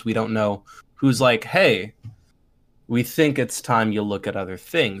happens. We don't know who's like, hey, we think it's time you look at other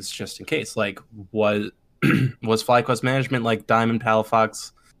things just in case. Was FlyQuest management like Diamond,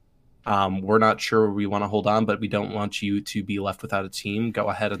 Palafox? We're not sure we want to hold on, but we don't want you to be left without a team. Go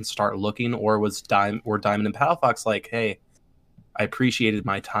ahead and start looking. Or was Diamond and Palafox like, hey, I appreciated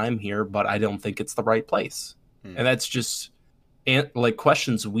my time here, but I don't think it's the right place. And that's just like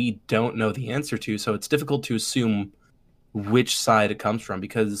questions we don't know the answer to. So it's difficult to assume which side it comes from,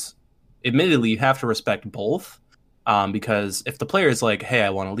 because admittedly you have to respect both. Because if the player is like, hey, I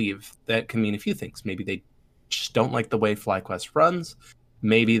want to leave, that can mean a few things. Maybe they just don't like the way FlyQuest runs.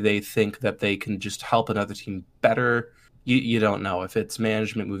 Maybe they think that they can just help another team better. You don't know. If it's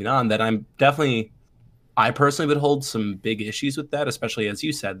management moving on, then I personally would hold some big issues with that, especially as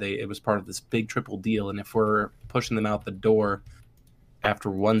you said, it was part of this big triple deal. And if we're pushing them out the door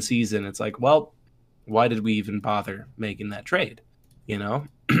after one season, it's like, well, why did we even bother making that trade? You know?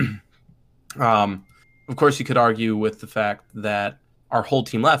 Of course, you could argue with the fact that our whole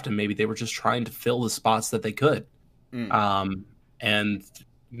team left and maybe they were just trying to fill the spots that they could. And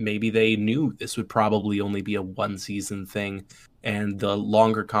maybe they knew this would probably only be a one season thing, and the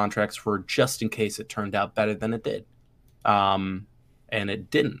longer contracts were just in case it turned out better than it did. And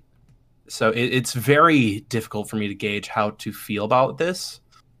it didn't. So it's very difficult for me to gauge how to feel about this.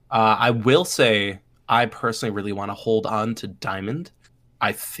 I will say I personally really want to hold on to Diamond.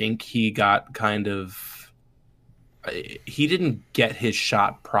 I think he got he didn't get his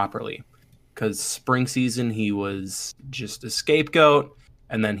shot properly, because spring season he was just a scapegoat,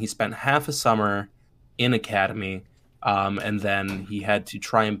 and then he spent half a summer in academy, and then he had to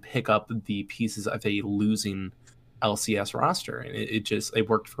try and pick up the pieces of a losing LCS roster, and it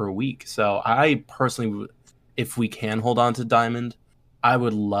worked for a week. So I personally, if we can hold on to Diamond, I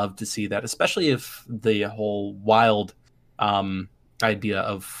would love to see that, especially if the whole wild idea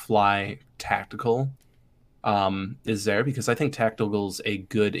of Fly Tactical is there, because I think Tactical's a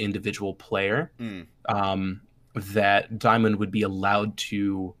good individual player. That Diamond would be allowed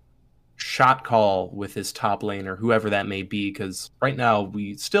to shot call with his top lane or whoever that may be, because right now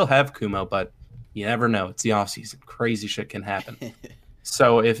we still have Kumo, but you never know. It's the offseason. Crazy shit can happen.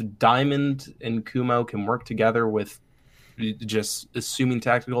 So if Diamond and Kumo can work together with just assuming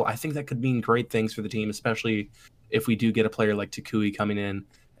Tactical, I think that could mean great things for the team, especially if we do get a player like Takui coming in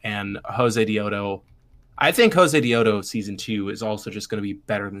and Jose Dioto. I think Jose Dioto season 2 is also just going to be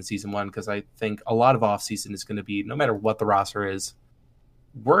better than season 1, because I think a lot of offseason is going to be, no matter what the roster is,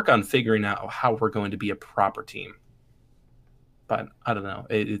 work on figuring out how we're going to be a proper team. But I don't know.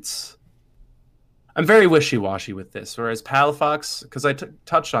 I'm very wishy-washy with this. Whereas Palafox, because I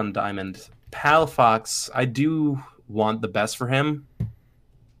touched on Diamond, Palafox, I do want the best for him.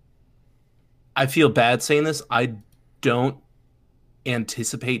 I feel bad saying this. I don't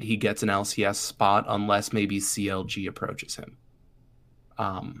anticipate he gets an LCS spot unless maybe CLG approaches him.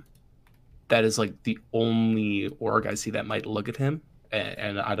 That is like the only org I see that might look at him.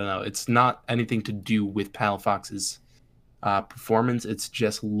 And I don't know. It's not anything to do with Palafox's performance. It's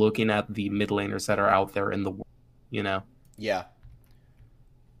just looking at the mid laners that are out there in the world, you know? Yeah.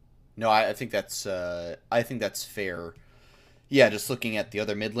 No, I think that's fair. Yeah, just looking at the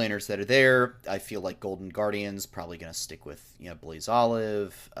other mid laners that are there, I feel like Golden Guardian's probably going to stick with Blaze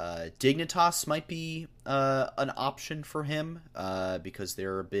Olive. Dignitas might be an option for him because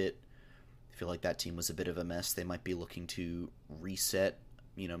they're a bit. I feel like that team was a bit of a mess. They might be looking to reset,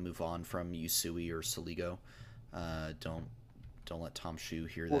 move on from Yusui or Soligo. Don't let Tom Shu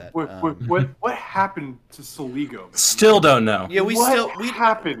hear that. What happened to Soligo? Man? Still don't know. Yeah, what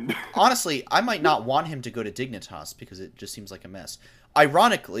happened? Honestly, I might not want him to go to Dignitas because it just seems like a mess.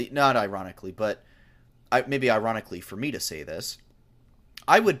 Not ironically, but maybe ironically for me to say this,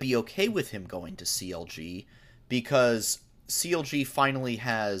 I would be okay with him going to CLG because CLG finally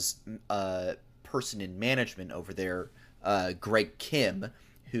has a person in management over there, Greg Kim,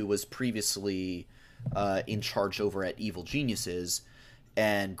 who was previously in charge over at Evil Geniuses,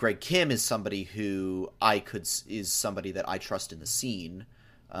 and Greg Kim is somebody who is somebody that I trust in the scene,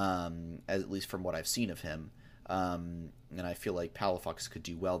 at least from what I've seen of him. And I feel like Palafox could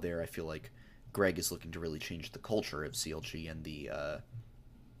do well there. I feel like Greg is looking to really change the culture of CLG and the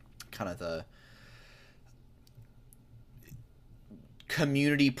kind of the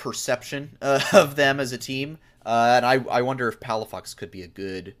community perception of them as a team. And I wonder if Palafox could be a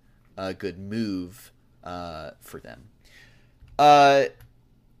good move for them.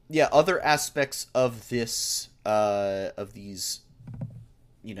 Other aspects of this of these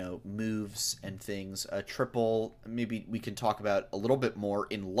moves and things. Triple, maybe we can talk about a little bit more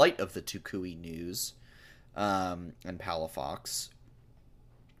in light of the Tukui news and Palafox.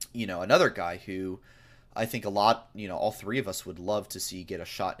 Another guy who I think all three of us would love to see get a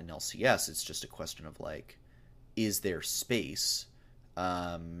shot in LCS. It's just a question of is there space?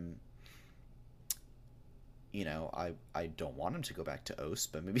 I don't want him to go back to OS,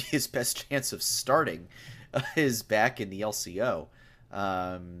 but maybe his best chance of starting is back in the LCO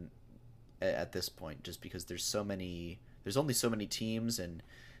at this point, just because there's only so many teams, and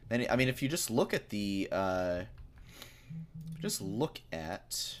then I mean, if you just look at the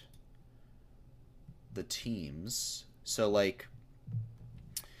teams, so like.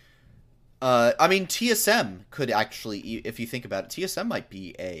 I mean, TSM could actually, if you think about it, TSM might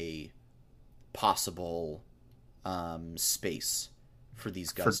be a possible space for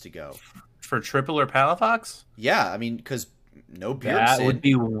these guys to go. For Triple or Palafox? Yeah, I mean, because no Bjergsen. That would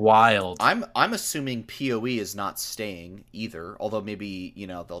be wild. I'm assuming PoE is not staying either, although maybe,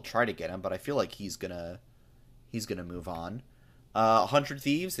 they'll try to get him, but I feel like he's gonna move on. 100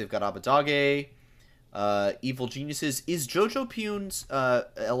 Thieves, they've got Abadage. Evil Geniuses. Is Jojo Punes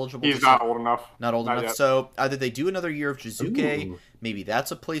eligible? He's not old enough. Not old enough. Yet. So either they do another year of Jizuke, Ooh. Maybe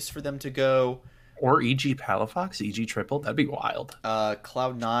that's a place for them to go. Or EG Palafox, EG Triple, that'd be wild.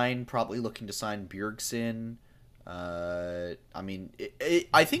 Cloud9 probably looking to sign Bjergsen. I mean,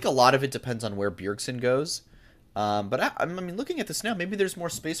 I think a lot of it depends on where Bjergsen goes. But I mean, looking at this now, maybe there's more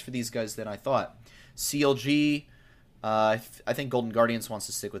space for these guys than I thought. CLG. I think Golden Guardians wants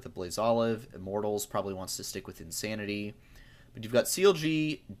to stick with the Blaze Olive. Immortals probably wants to stick with Insanity. But you've got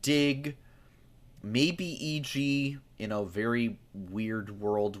CLG, Dig, maybe EG, in a very weird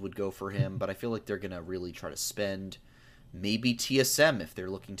world would go for him, but I feel like they're going to really try to spend. Maybe TSM if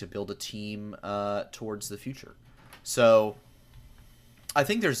they're looking to build a team towards the future. So I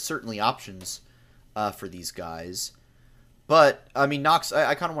think there's certainly options for these guys. But, I mean, Nox,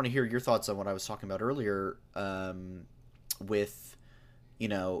 I kind of want to hear your thoughts on what I was talking about earlier with,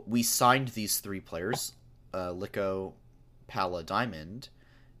 we signed these 3 players, Licco, Pala, Diamond,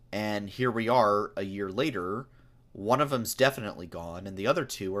 and here we are a year later. One of them's definitely gone, and the other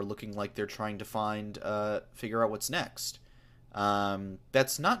 2 are looking like they're trying to figure out what's next.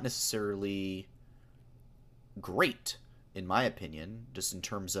 That's not necessarily great, in my opinion, just in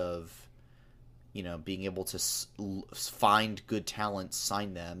terms of being able to find good talent,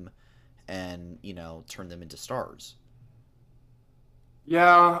 sign them, and, turn them into stars.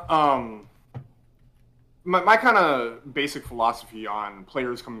 Yeah, my kind of basic philosophy on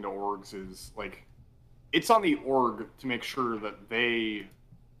players coming to orgs is, like, it's on the org to make sure that they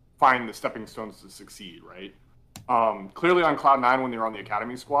find the stepping stones to succeed, right? Clearly on Cloud9 when they were on the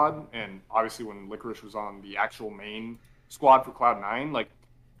Academy squad, and obviously when Licorice was on the actual main squad for Cloud9, like,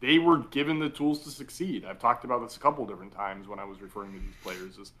 they were given the tools to succeed. I've talked about this a couple different times when I was referring to these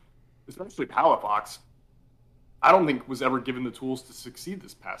players, especially Palafox. I don't think was ever given the tools to succeed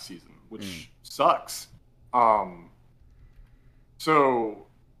this past season, which sucks. So,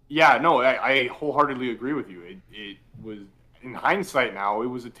 yeah, no, I wholeheartedly agree with you. It was, in hindsight now, it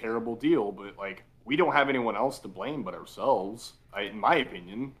was a terrible deal, but, like, we don't have anyone else to blame but ourselves, in my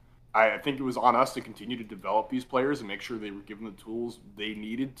opinion. I think it was on us to continue to develop these players and make sure they were given the tools they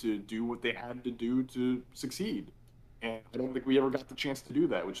needed to do what they had to do to succeed. And I don't think we ever got the chance to do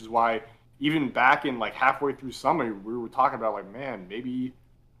that, which is why even back in, like, halfway through summer, we were talking about, like, man, maybe,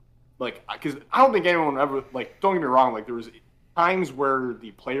 like, because I don't think anyone ever, like, don't get me wrong, like, there was times where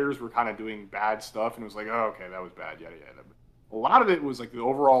the players were kind of doing bad stuff and it was like, oh, okay, that was bad, yada, yada. But a lot of it was, like, the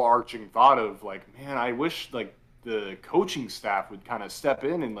overall arching thought of, like, man, I wish, like, the coaching staff would kind of step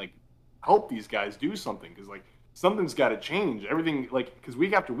in and, like, help these guys do something, because, like, something's got to change. Everything, like, because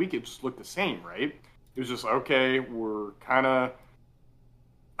week after week it just looked the same, right? It was just, okay, we're kind of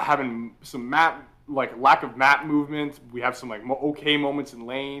having some map, like, lack of map movement. We have some, like, okay moments in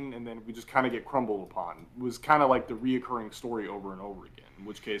lane, and then we just kind of get crumbled upon. It was kind of like the reoccurring story over and over again, in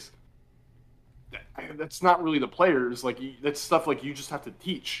which case that's not really the players. Like, that's stuff, like, you just have to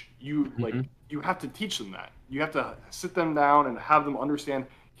teach. You like, you have to teach them that. You have to sit them down and have them understand,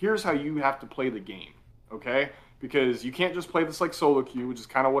 here's how you have to play the game, okay? Because you can't just play this like solo queue, which is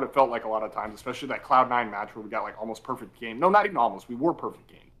kind of what it felt like a lot of times, especially that Cloud9 match where we got, like, almost perfect game. No, not even almost. We were perfect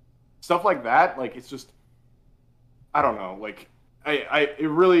game. Stuff like that, like, it's just, I don't know. Like, it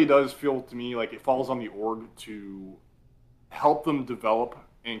really does feel to me like it falls on the org to help them develop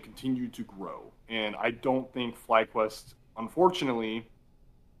and continue to grow. And I don't think FlyQuest, unfortunately,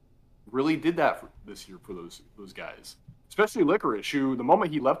 really did that this year for those guys. Especially Licorice, who, the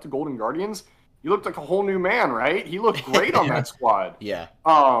moment he left the Golden Guardians, he looked like a whole new man, right? He looked great on that squad. Yeah.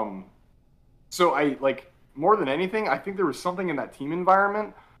 So I, like, more than anything, I think there was something in that team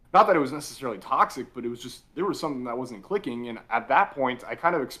environment. Not that it was necessarily toxic, but it was just, there was something that wasn't clicking. And at that point, I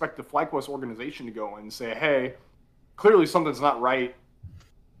kind of expect the FlyQuest organization to go and say, hey, clearly something's not right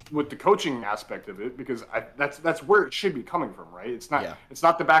with the coaching aspect of it, because that's where it should be coming from, right? It's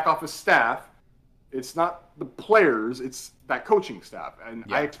not the back office staff. It's not the players, it's that coaching staff. And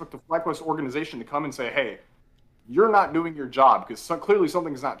Yeah. I expect the FlyQuest organization to come and say, hey, you're not doing your job because clearly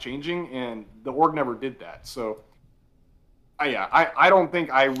something's not changing, and the org never did that. So, I don't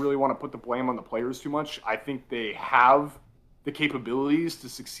think I really want to put the blame on the players too much. I think they have the capabilities to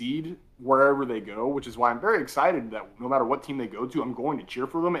succeed wherever they go, which is why I'm very excited that no matter what team they go to, I'm going to cheer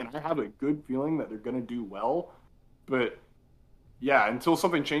for them, and I have a good feeling that they're going to do well. But yeah, until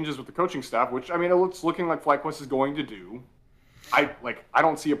something changes with the coaching staff, which I mean, it's looking like FlyQuest is going to do. I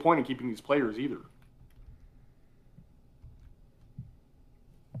don't see a point in keeping these players either.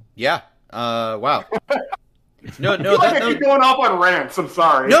 Yeah. Wow. No, I feel like I keep going off on rants. I'm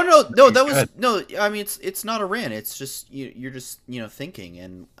sorry. No. That was no. I mean, it's not a rant. It's just you're just thinking,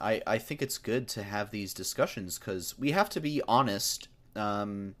 and I think it's good to have these discussions because we have to be honest,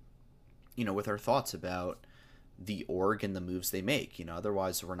 with our thoughts about the org and the moves they make.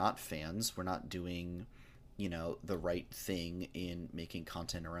 Otherwise we're not fans. We're not doing, the right thing in making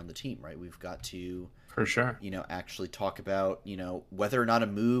content around the team, right? We've got to, for sure, actually talk about, whether or not a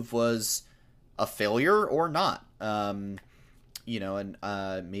move was a failure or not. And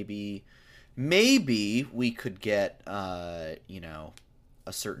maybe we could get, a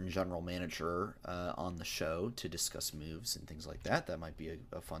certain general manager on the show to discuss moves and things like that. That might be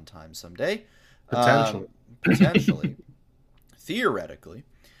a fun time someday. Potentially. Theoretically.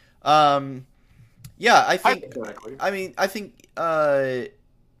 Yeah, I think.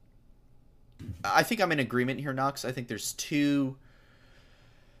 I think I'm in agreement here, Knox. I think there's two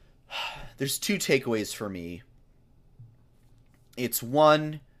takeaways for me. It's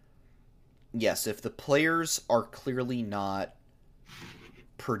one, yes, if the players are clearly not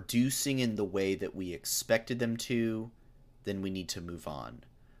producing in the way that we expected them to, then we need to move on.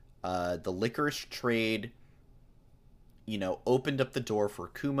 The Licorice trade, opened up the door for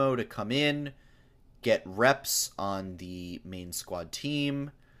Kumo to come in, get reps on the main squad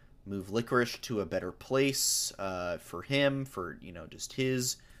team, move Licorice to a better place for him, for, just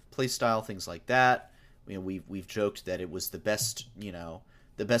his play style, things like that. We've joked that it was the best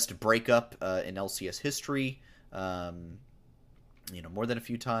breakup in LCS history, more than a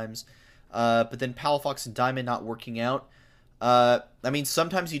few times. But then Palafox and Diamond not working out.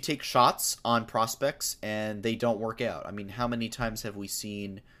 Sometimes you take shots on prospects and they don't work out. How many times have we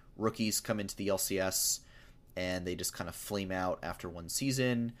seen rookies come into the LCS and they just kind of flame out after one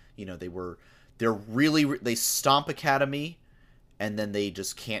season? They stomp Academy and then they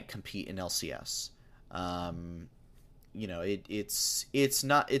just can't compete in LCS.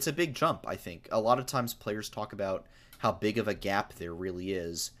 It's a big jump, I think. A lot of times players talk about how big of a gap there really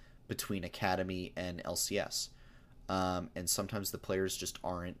is between Academy and LCS. And sometimes the players just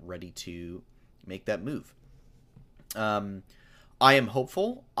aren't ready to make that move. I am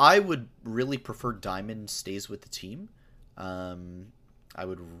hopeful. I would really prefer Diamond stays with the team. I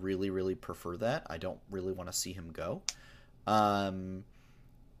would really, really prefer that. I don't really want to see him go.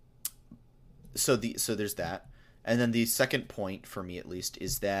 So there's that. And then the second point for me, at least,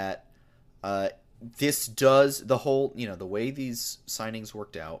 is that this does the whole, the way these signings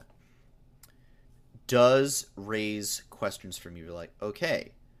worked out does raise questions for me. You're like,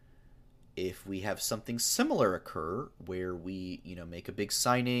 okay, if we have something similar occur where we, make a big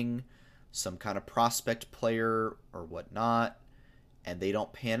signing, some kind of prospect player or whatnot, and they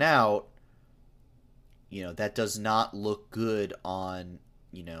don't pan out, that does not look good on,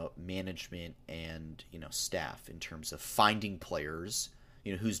 management and, staff in terms of finding players,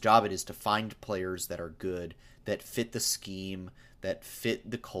 whose job it is to find players that are good, that fit the scheme, that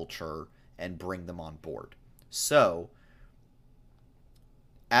fit the culture, and bring them on board. So,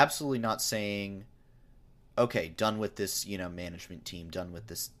 absolutely not saying, okay, done with this, management team, done with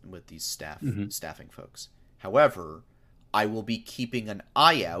these staffing folks. However, I will be keeping an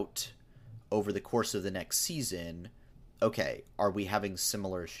eye out over the course of the next season. Okay, are we having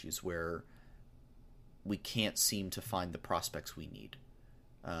similar issues where we can't seem to find the prospects we need,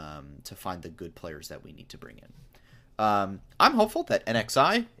 to find the good players that we need to bring in? I'm hopeful that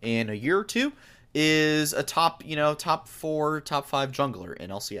NXI in a year or two is a top 4, top 5 jungler in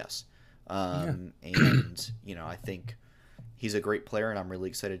LCS. And, I think he's a great player and I'm really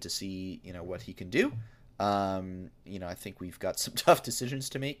excited to see, what he can do. I think we've got some tough decisions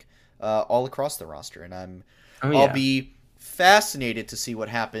to make, all across the roster, and I'll be fascinated to see what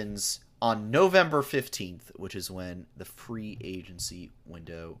happens on November 15th, which is when the free agency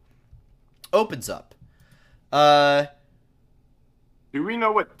window opens up. Do we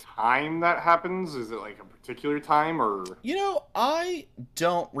know what time that happens? Is it like a particular time or? I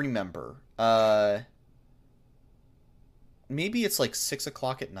don't remember. maybe it's like 6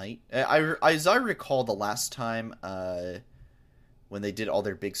 o'clock at night. As I recall, the last time when they did all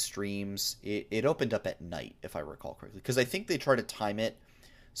their big streams, it opened up at night, if I recall correctly, because I think they try to time it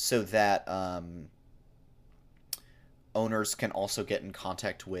so that owners can also get in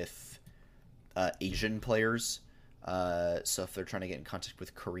contact with Asian players. So if they're trying to get in contact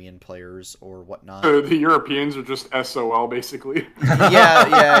with Korean players or whatnot, The Europeans are just SOL basically.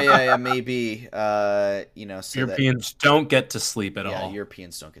 yeah, maybe. So Europeans don't get to sleep at yeah, all.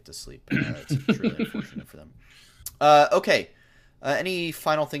 Europeans don't get to sleep. It's truly unfortunate for them. Okay. Any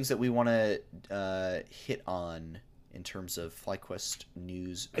final things that we want to hit on in terms of FlyQuest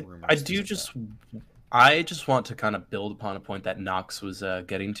news, rumors? I just want to kind of build upon a point that Knox was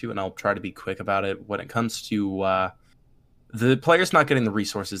getting to, and I'll try to be quick about it when it comes to the players not getting the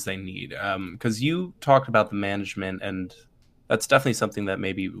resources they need. Because you talked about the management, and that's definitely something that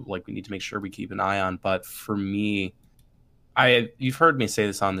maybe like we need to make sure we keep an eye on. But for me, you've heard me say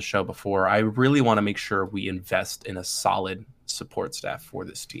this on the show before. I really want to make sure we invest in a solid support staff for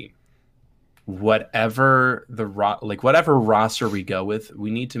this team. Whatever roster we go with,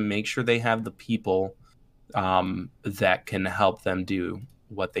 we need to make sure they have the people that can help them do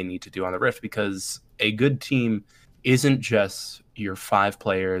what they need to do on the Rift, because a good team isn't just your 5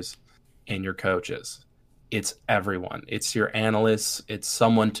 players and your coaches. It's everyone. It's your analysts. It's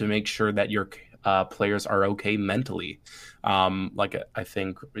someone to make sure that your players are okay mentally. I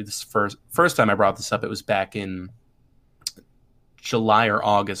think this first time I brought this up, it was back in July or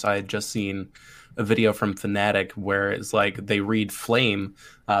August. I had just seen a video from Fnatic where it's like they read Flame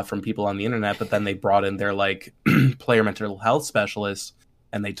from people on the internet, but then they brought in their like player mental health specialist,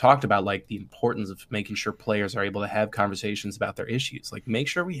 and they talked about like the importance of making sure players are able to have conversations about their issues. Like, make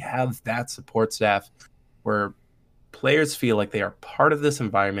sure we have that support staff where players feel like they are part of this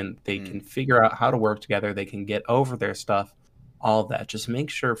environment. They can figure out how to work together. They can get over their stuff, all of that. Just make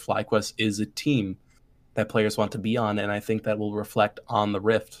sure FlyQuest is a team that players want to be on, and I think that will reflect on the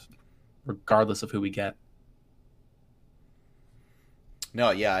Rift, regardless of who we get.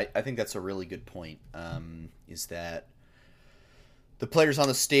 No, yeah, I think that's a really good point. Is that the players on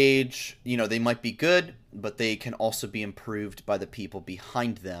the stage, they might be good, but they can also be improved by the people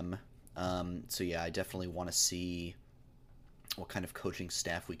behind them. So yeah, I definitely want to see what kind of coaching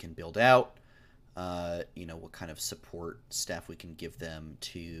staff we can build out. What kind of support staff we can give them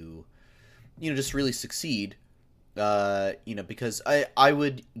to just really succeed, because I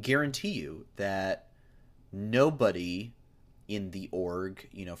would guarantee you that nobody in the org,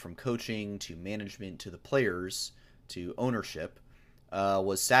 from coaching to management to the players to ownership,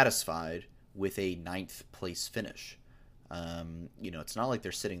 was satisfied with a 9th place finish. It's not like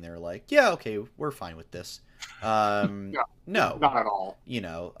they're sitting there like, yeah, okay, we're fine with this. No, not at all.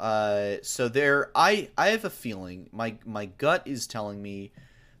 So I have a feeling, my gut is telling me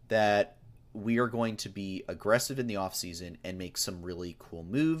that we are going to be aggressive in the offseason and make some really cool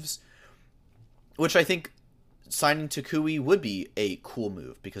moves, which I think signing Takui would be a cool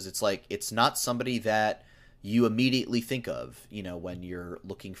move, because it's not somebody that you immediately think of, when you're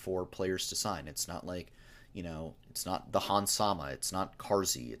looking for players to sign. It's not like, it's not the Hans Sama, it's not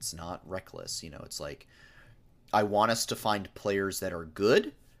Carzzy, it's not Reckless. It's like, I want us to find players that are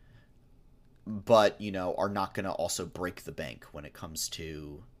good, but, are not going to also break the bank when it comes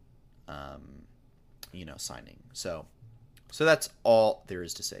to signing. So that's all there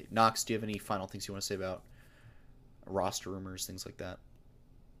is to say. Knox, do you have any final things you want to say about roster rumors, things like that?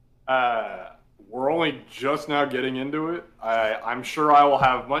 We're only just now getting into it. I'm sure I will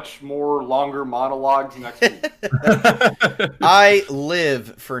have much more longer monologues next week. I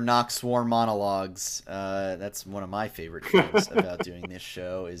live for Knox War monologues. That's one of my favorite things about doing this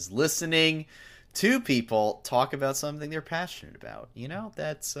show, is listening to people talk about something they're passionate about.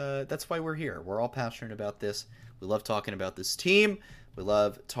 That's why we're here. We're all passionate about this. We love talking about this team. We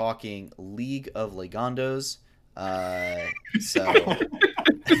love talking League of Legandos.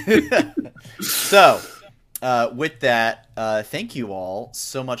 So with that, thank you all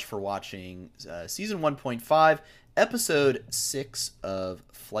so much for watching Season 1.5, Episode 6 of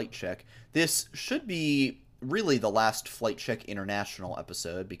Flight Check. This should be really the last Flight Check International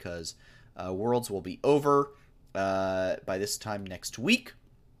episode, because Worlds will be over by this time next week.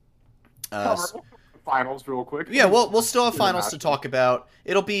 Finals real quick. Yeah, we'll still have finals to talk about.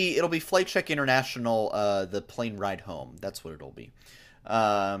 It'll be Flight Check International, the plane ride home. That's what it'll be.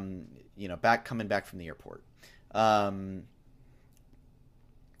 Coming back from the airport.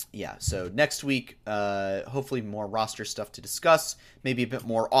 So next week, hopefully more roster stuff to discuss. Maybe a bit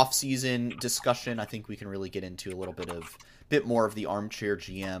more off-season discussion. I think we can really get into a bit more of the armchair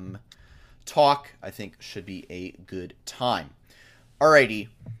GM talk. I think should be a good time. Alrighty.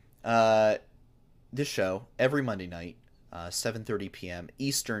 This show, every Monday night, 7:30 p.m.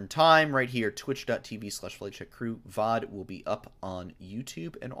 Eastern Time, right here, twitch.tv/FlightCheckCrew. VOD will be up on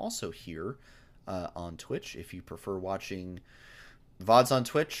YouTube and also here on Twitch. If you prefer watching VODs on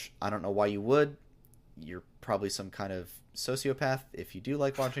Twitch, I don't know why you would. You're probably some kind of sociopath if you do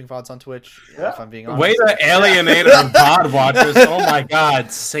like watching VODs on Twitch, if I'm being honest. Way to alienate our VOD watchers. Oh my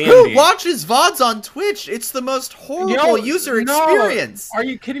god, Sandy. Who watches VODs on Twitch? It's the most horrible user experience. Are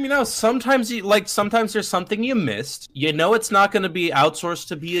you kidding me now? Sometimes there's something you missed. You know it's not going to be outsourced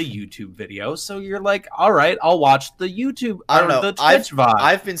to be a YouTube video, so you're like, all right, I'll watch the YouTube the Twitch VOD.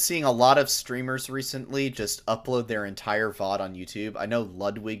 I've been seeing a lot of streamers recently just upload their entire VOD on YouTube. I know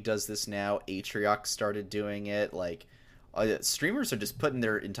Ludwig does this now. Atriox started doing it. Like, streamers are just putting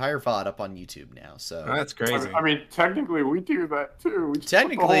their entire VOD up on YouTube now. So that's crazy. I mean, technically, we do that too.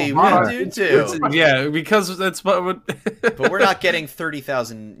 Technically, we do too. Yeah, because that's what. But we're not getting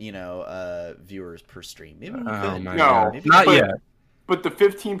 30,000, viewers per stream. Maybe we could. No, not yet. But the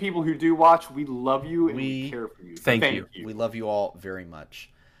 15 people who do watch, we love you and we care for you. Thank you. We love you all very much.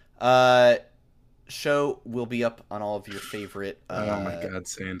 Show will be up on all of your favorite. Oh my God,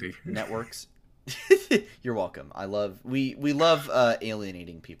 Sandy. Networks. You're welcome. We love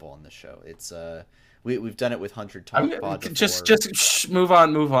alienating people on this show. It's we've done it with 100 Talk Pod before. Just move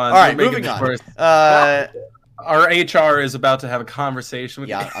on. All right, moving on. Our HR is about to have a conversation with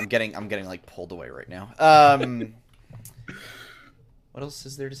me. I'm getting like pulled away right now. What else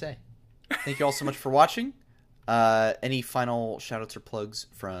is there to say? Thank you all so much for watching. Any final shout-outs or plugs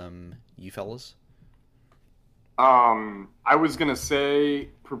from you fellas? I was going to say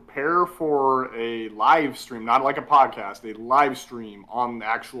prepare for a live stream, not like a podcast, a live stream on the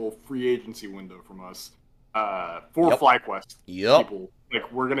actual free agency window from us for FlyQuest people.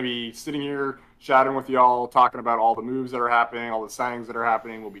 Like, we're going to be sitting here chatting with y'all, talking about all the moves that are happening, all the signings that are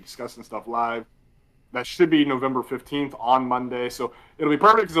happening. We'll be discussing stuff live. That should be November 15th on Monday. So it'll be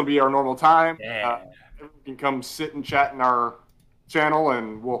perfect because it'll be our normal time. Yeah. Everyone can come sit and chat in our channel,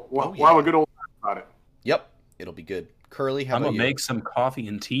 and we'll have a good old time about it. Yep. It'll be good. Curly, how about you? I'm gonna make some coffee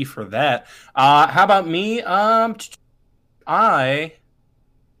and tea for that. How about me? Number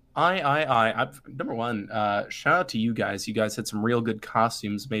one, shout out to you guys. You guys had some real good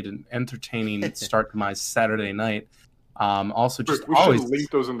costumes, made an entertaining start to my Saturday night. Also, just we always should link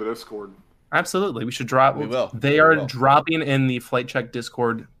those into Discord. Absolutely, we should drop. We will. They are dropping in the Flight Check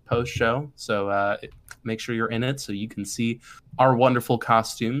Discord post show, so make sure you're in it so you can see our wonderful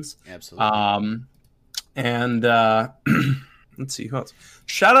costumes. Absolutely. And let's see who else.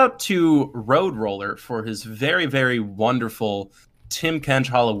 Shout out to Road Roller for his very, very wonderful Tim Kench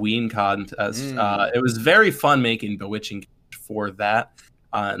Halloween contest. It was very fun making Bewitching for that,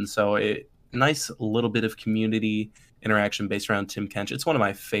 and so nice little bit of community interaction based around Tim Kench. It's one of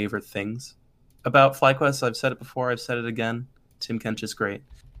my favorite things about FlyQuest. I've said it before. I've said it again. Tim Kench is great.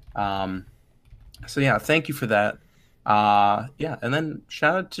 So yeah, thank you for that. And then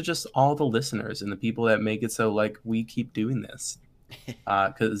shout out to just all the listeners and the people that make it so like we keep doing this.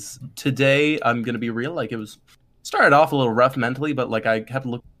 Because today I'm gonna be real, like it was started off a little rough mentally, but like I kept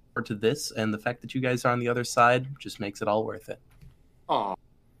looking forward to this, and the fact that you guys are on the other side just makes it all worth it.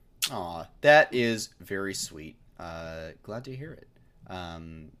 Aw, that is very sweet. Glad to hear it.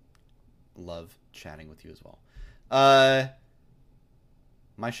 Love chatting with you as well.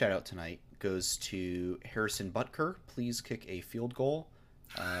 My shout out tonight goes to Harrison Butker. Please kick a field goal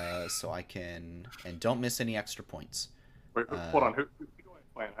so I can... And don't miss any extra points. Wait, hold on. Who do I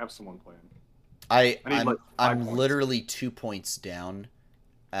play? I have someone playing. I'm literally 2 points down.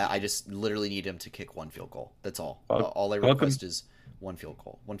 I just literally need him to kick one field goal. That's all. All I request is one field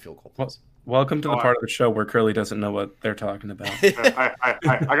goal. One field goal, please. Welcome to the part of the show where Curly doesn't know what they're talking about. I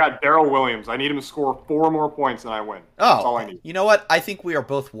got Daryl Williams. I need him to score 4 more points and I win. That's all I need. You know what? I think we are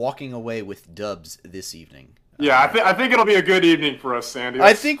both walking away with dubs this evening. Yeah, I think it'll be a good evening for us, Sandy.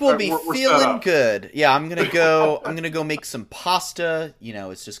 I think we'll be feeling good. Yeah, I'm gonna go make some pasta. You know,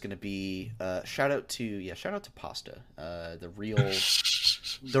 it's just gonna be shout out to pasta. The real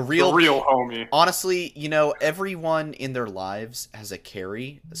homie. Honestly, you know, everyone in their lives has a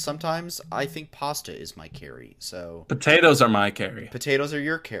carry. Sometimes I think pasta is my carry. So potatoes are my carry. Potatoes are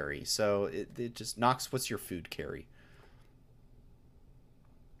your carry. So it just knocks. What's your food carry?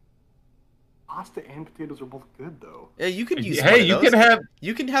 Pasta and potatoes are both good, though. Yeah, you could use. Hey, you can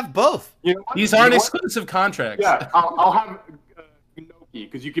have both. You know, these aren't exclusive contracts. Yeah, I'll have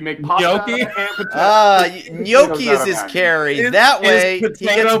because you can make pasta Gnocchi? and potato. Gnocchi is out of his hand. carry. That way, he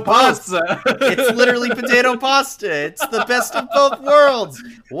gets both. pasta. It's literally potato pasta. It's the best of both worlds.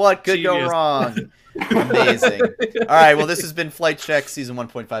 What could go Genius. wrong? Amazing. All right, well, this has been Flight Check, Season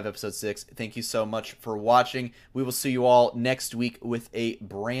 1.5, Episode 6. Thank you so much for watching. We will see you all next week with a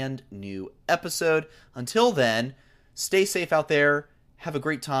brand new episode. Until then, stay safe out there. Have a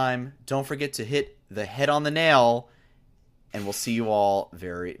great time. Don't forget to hit the head on the nail. And we'll see you all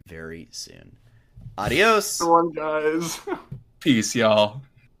very, very soon. Adios. Good one, guys. Peace, y'all.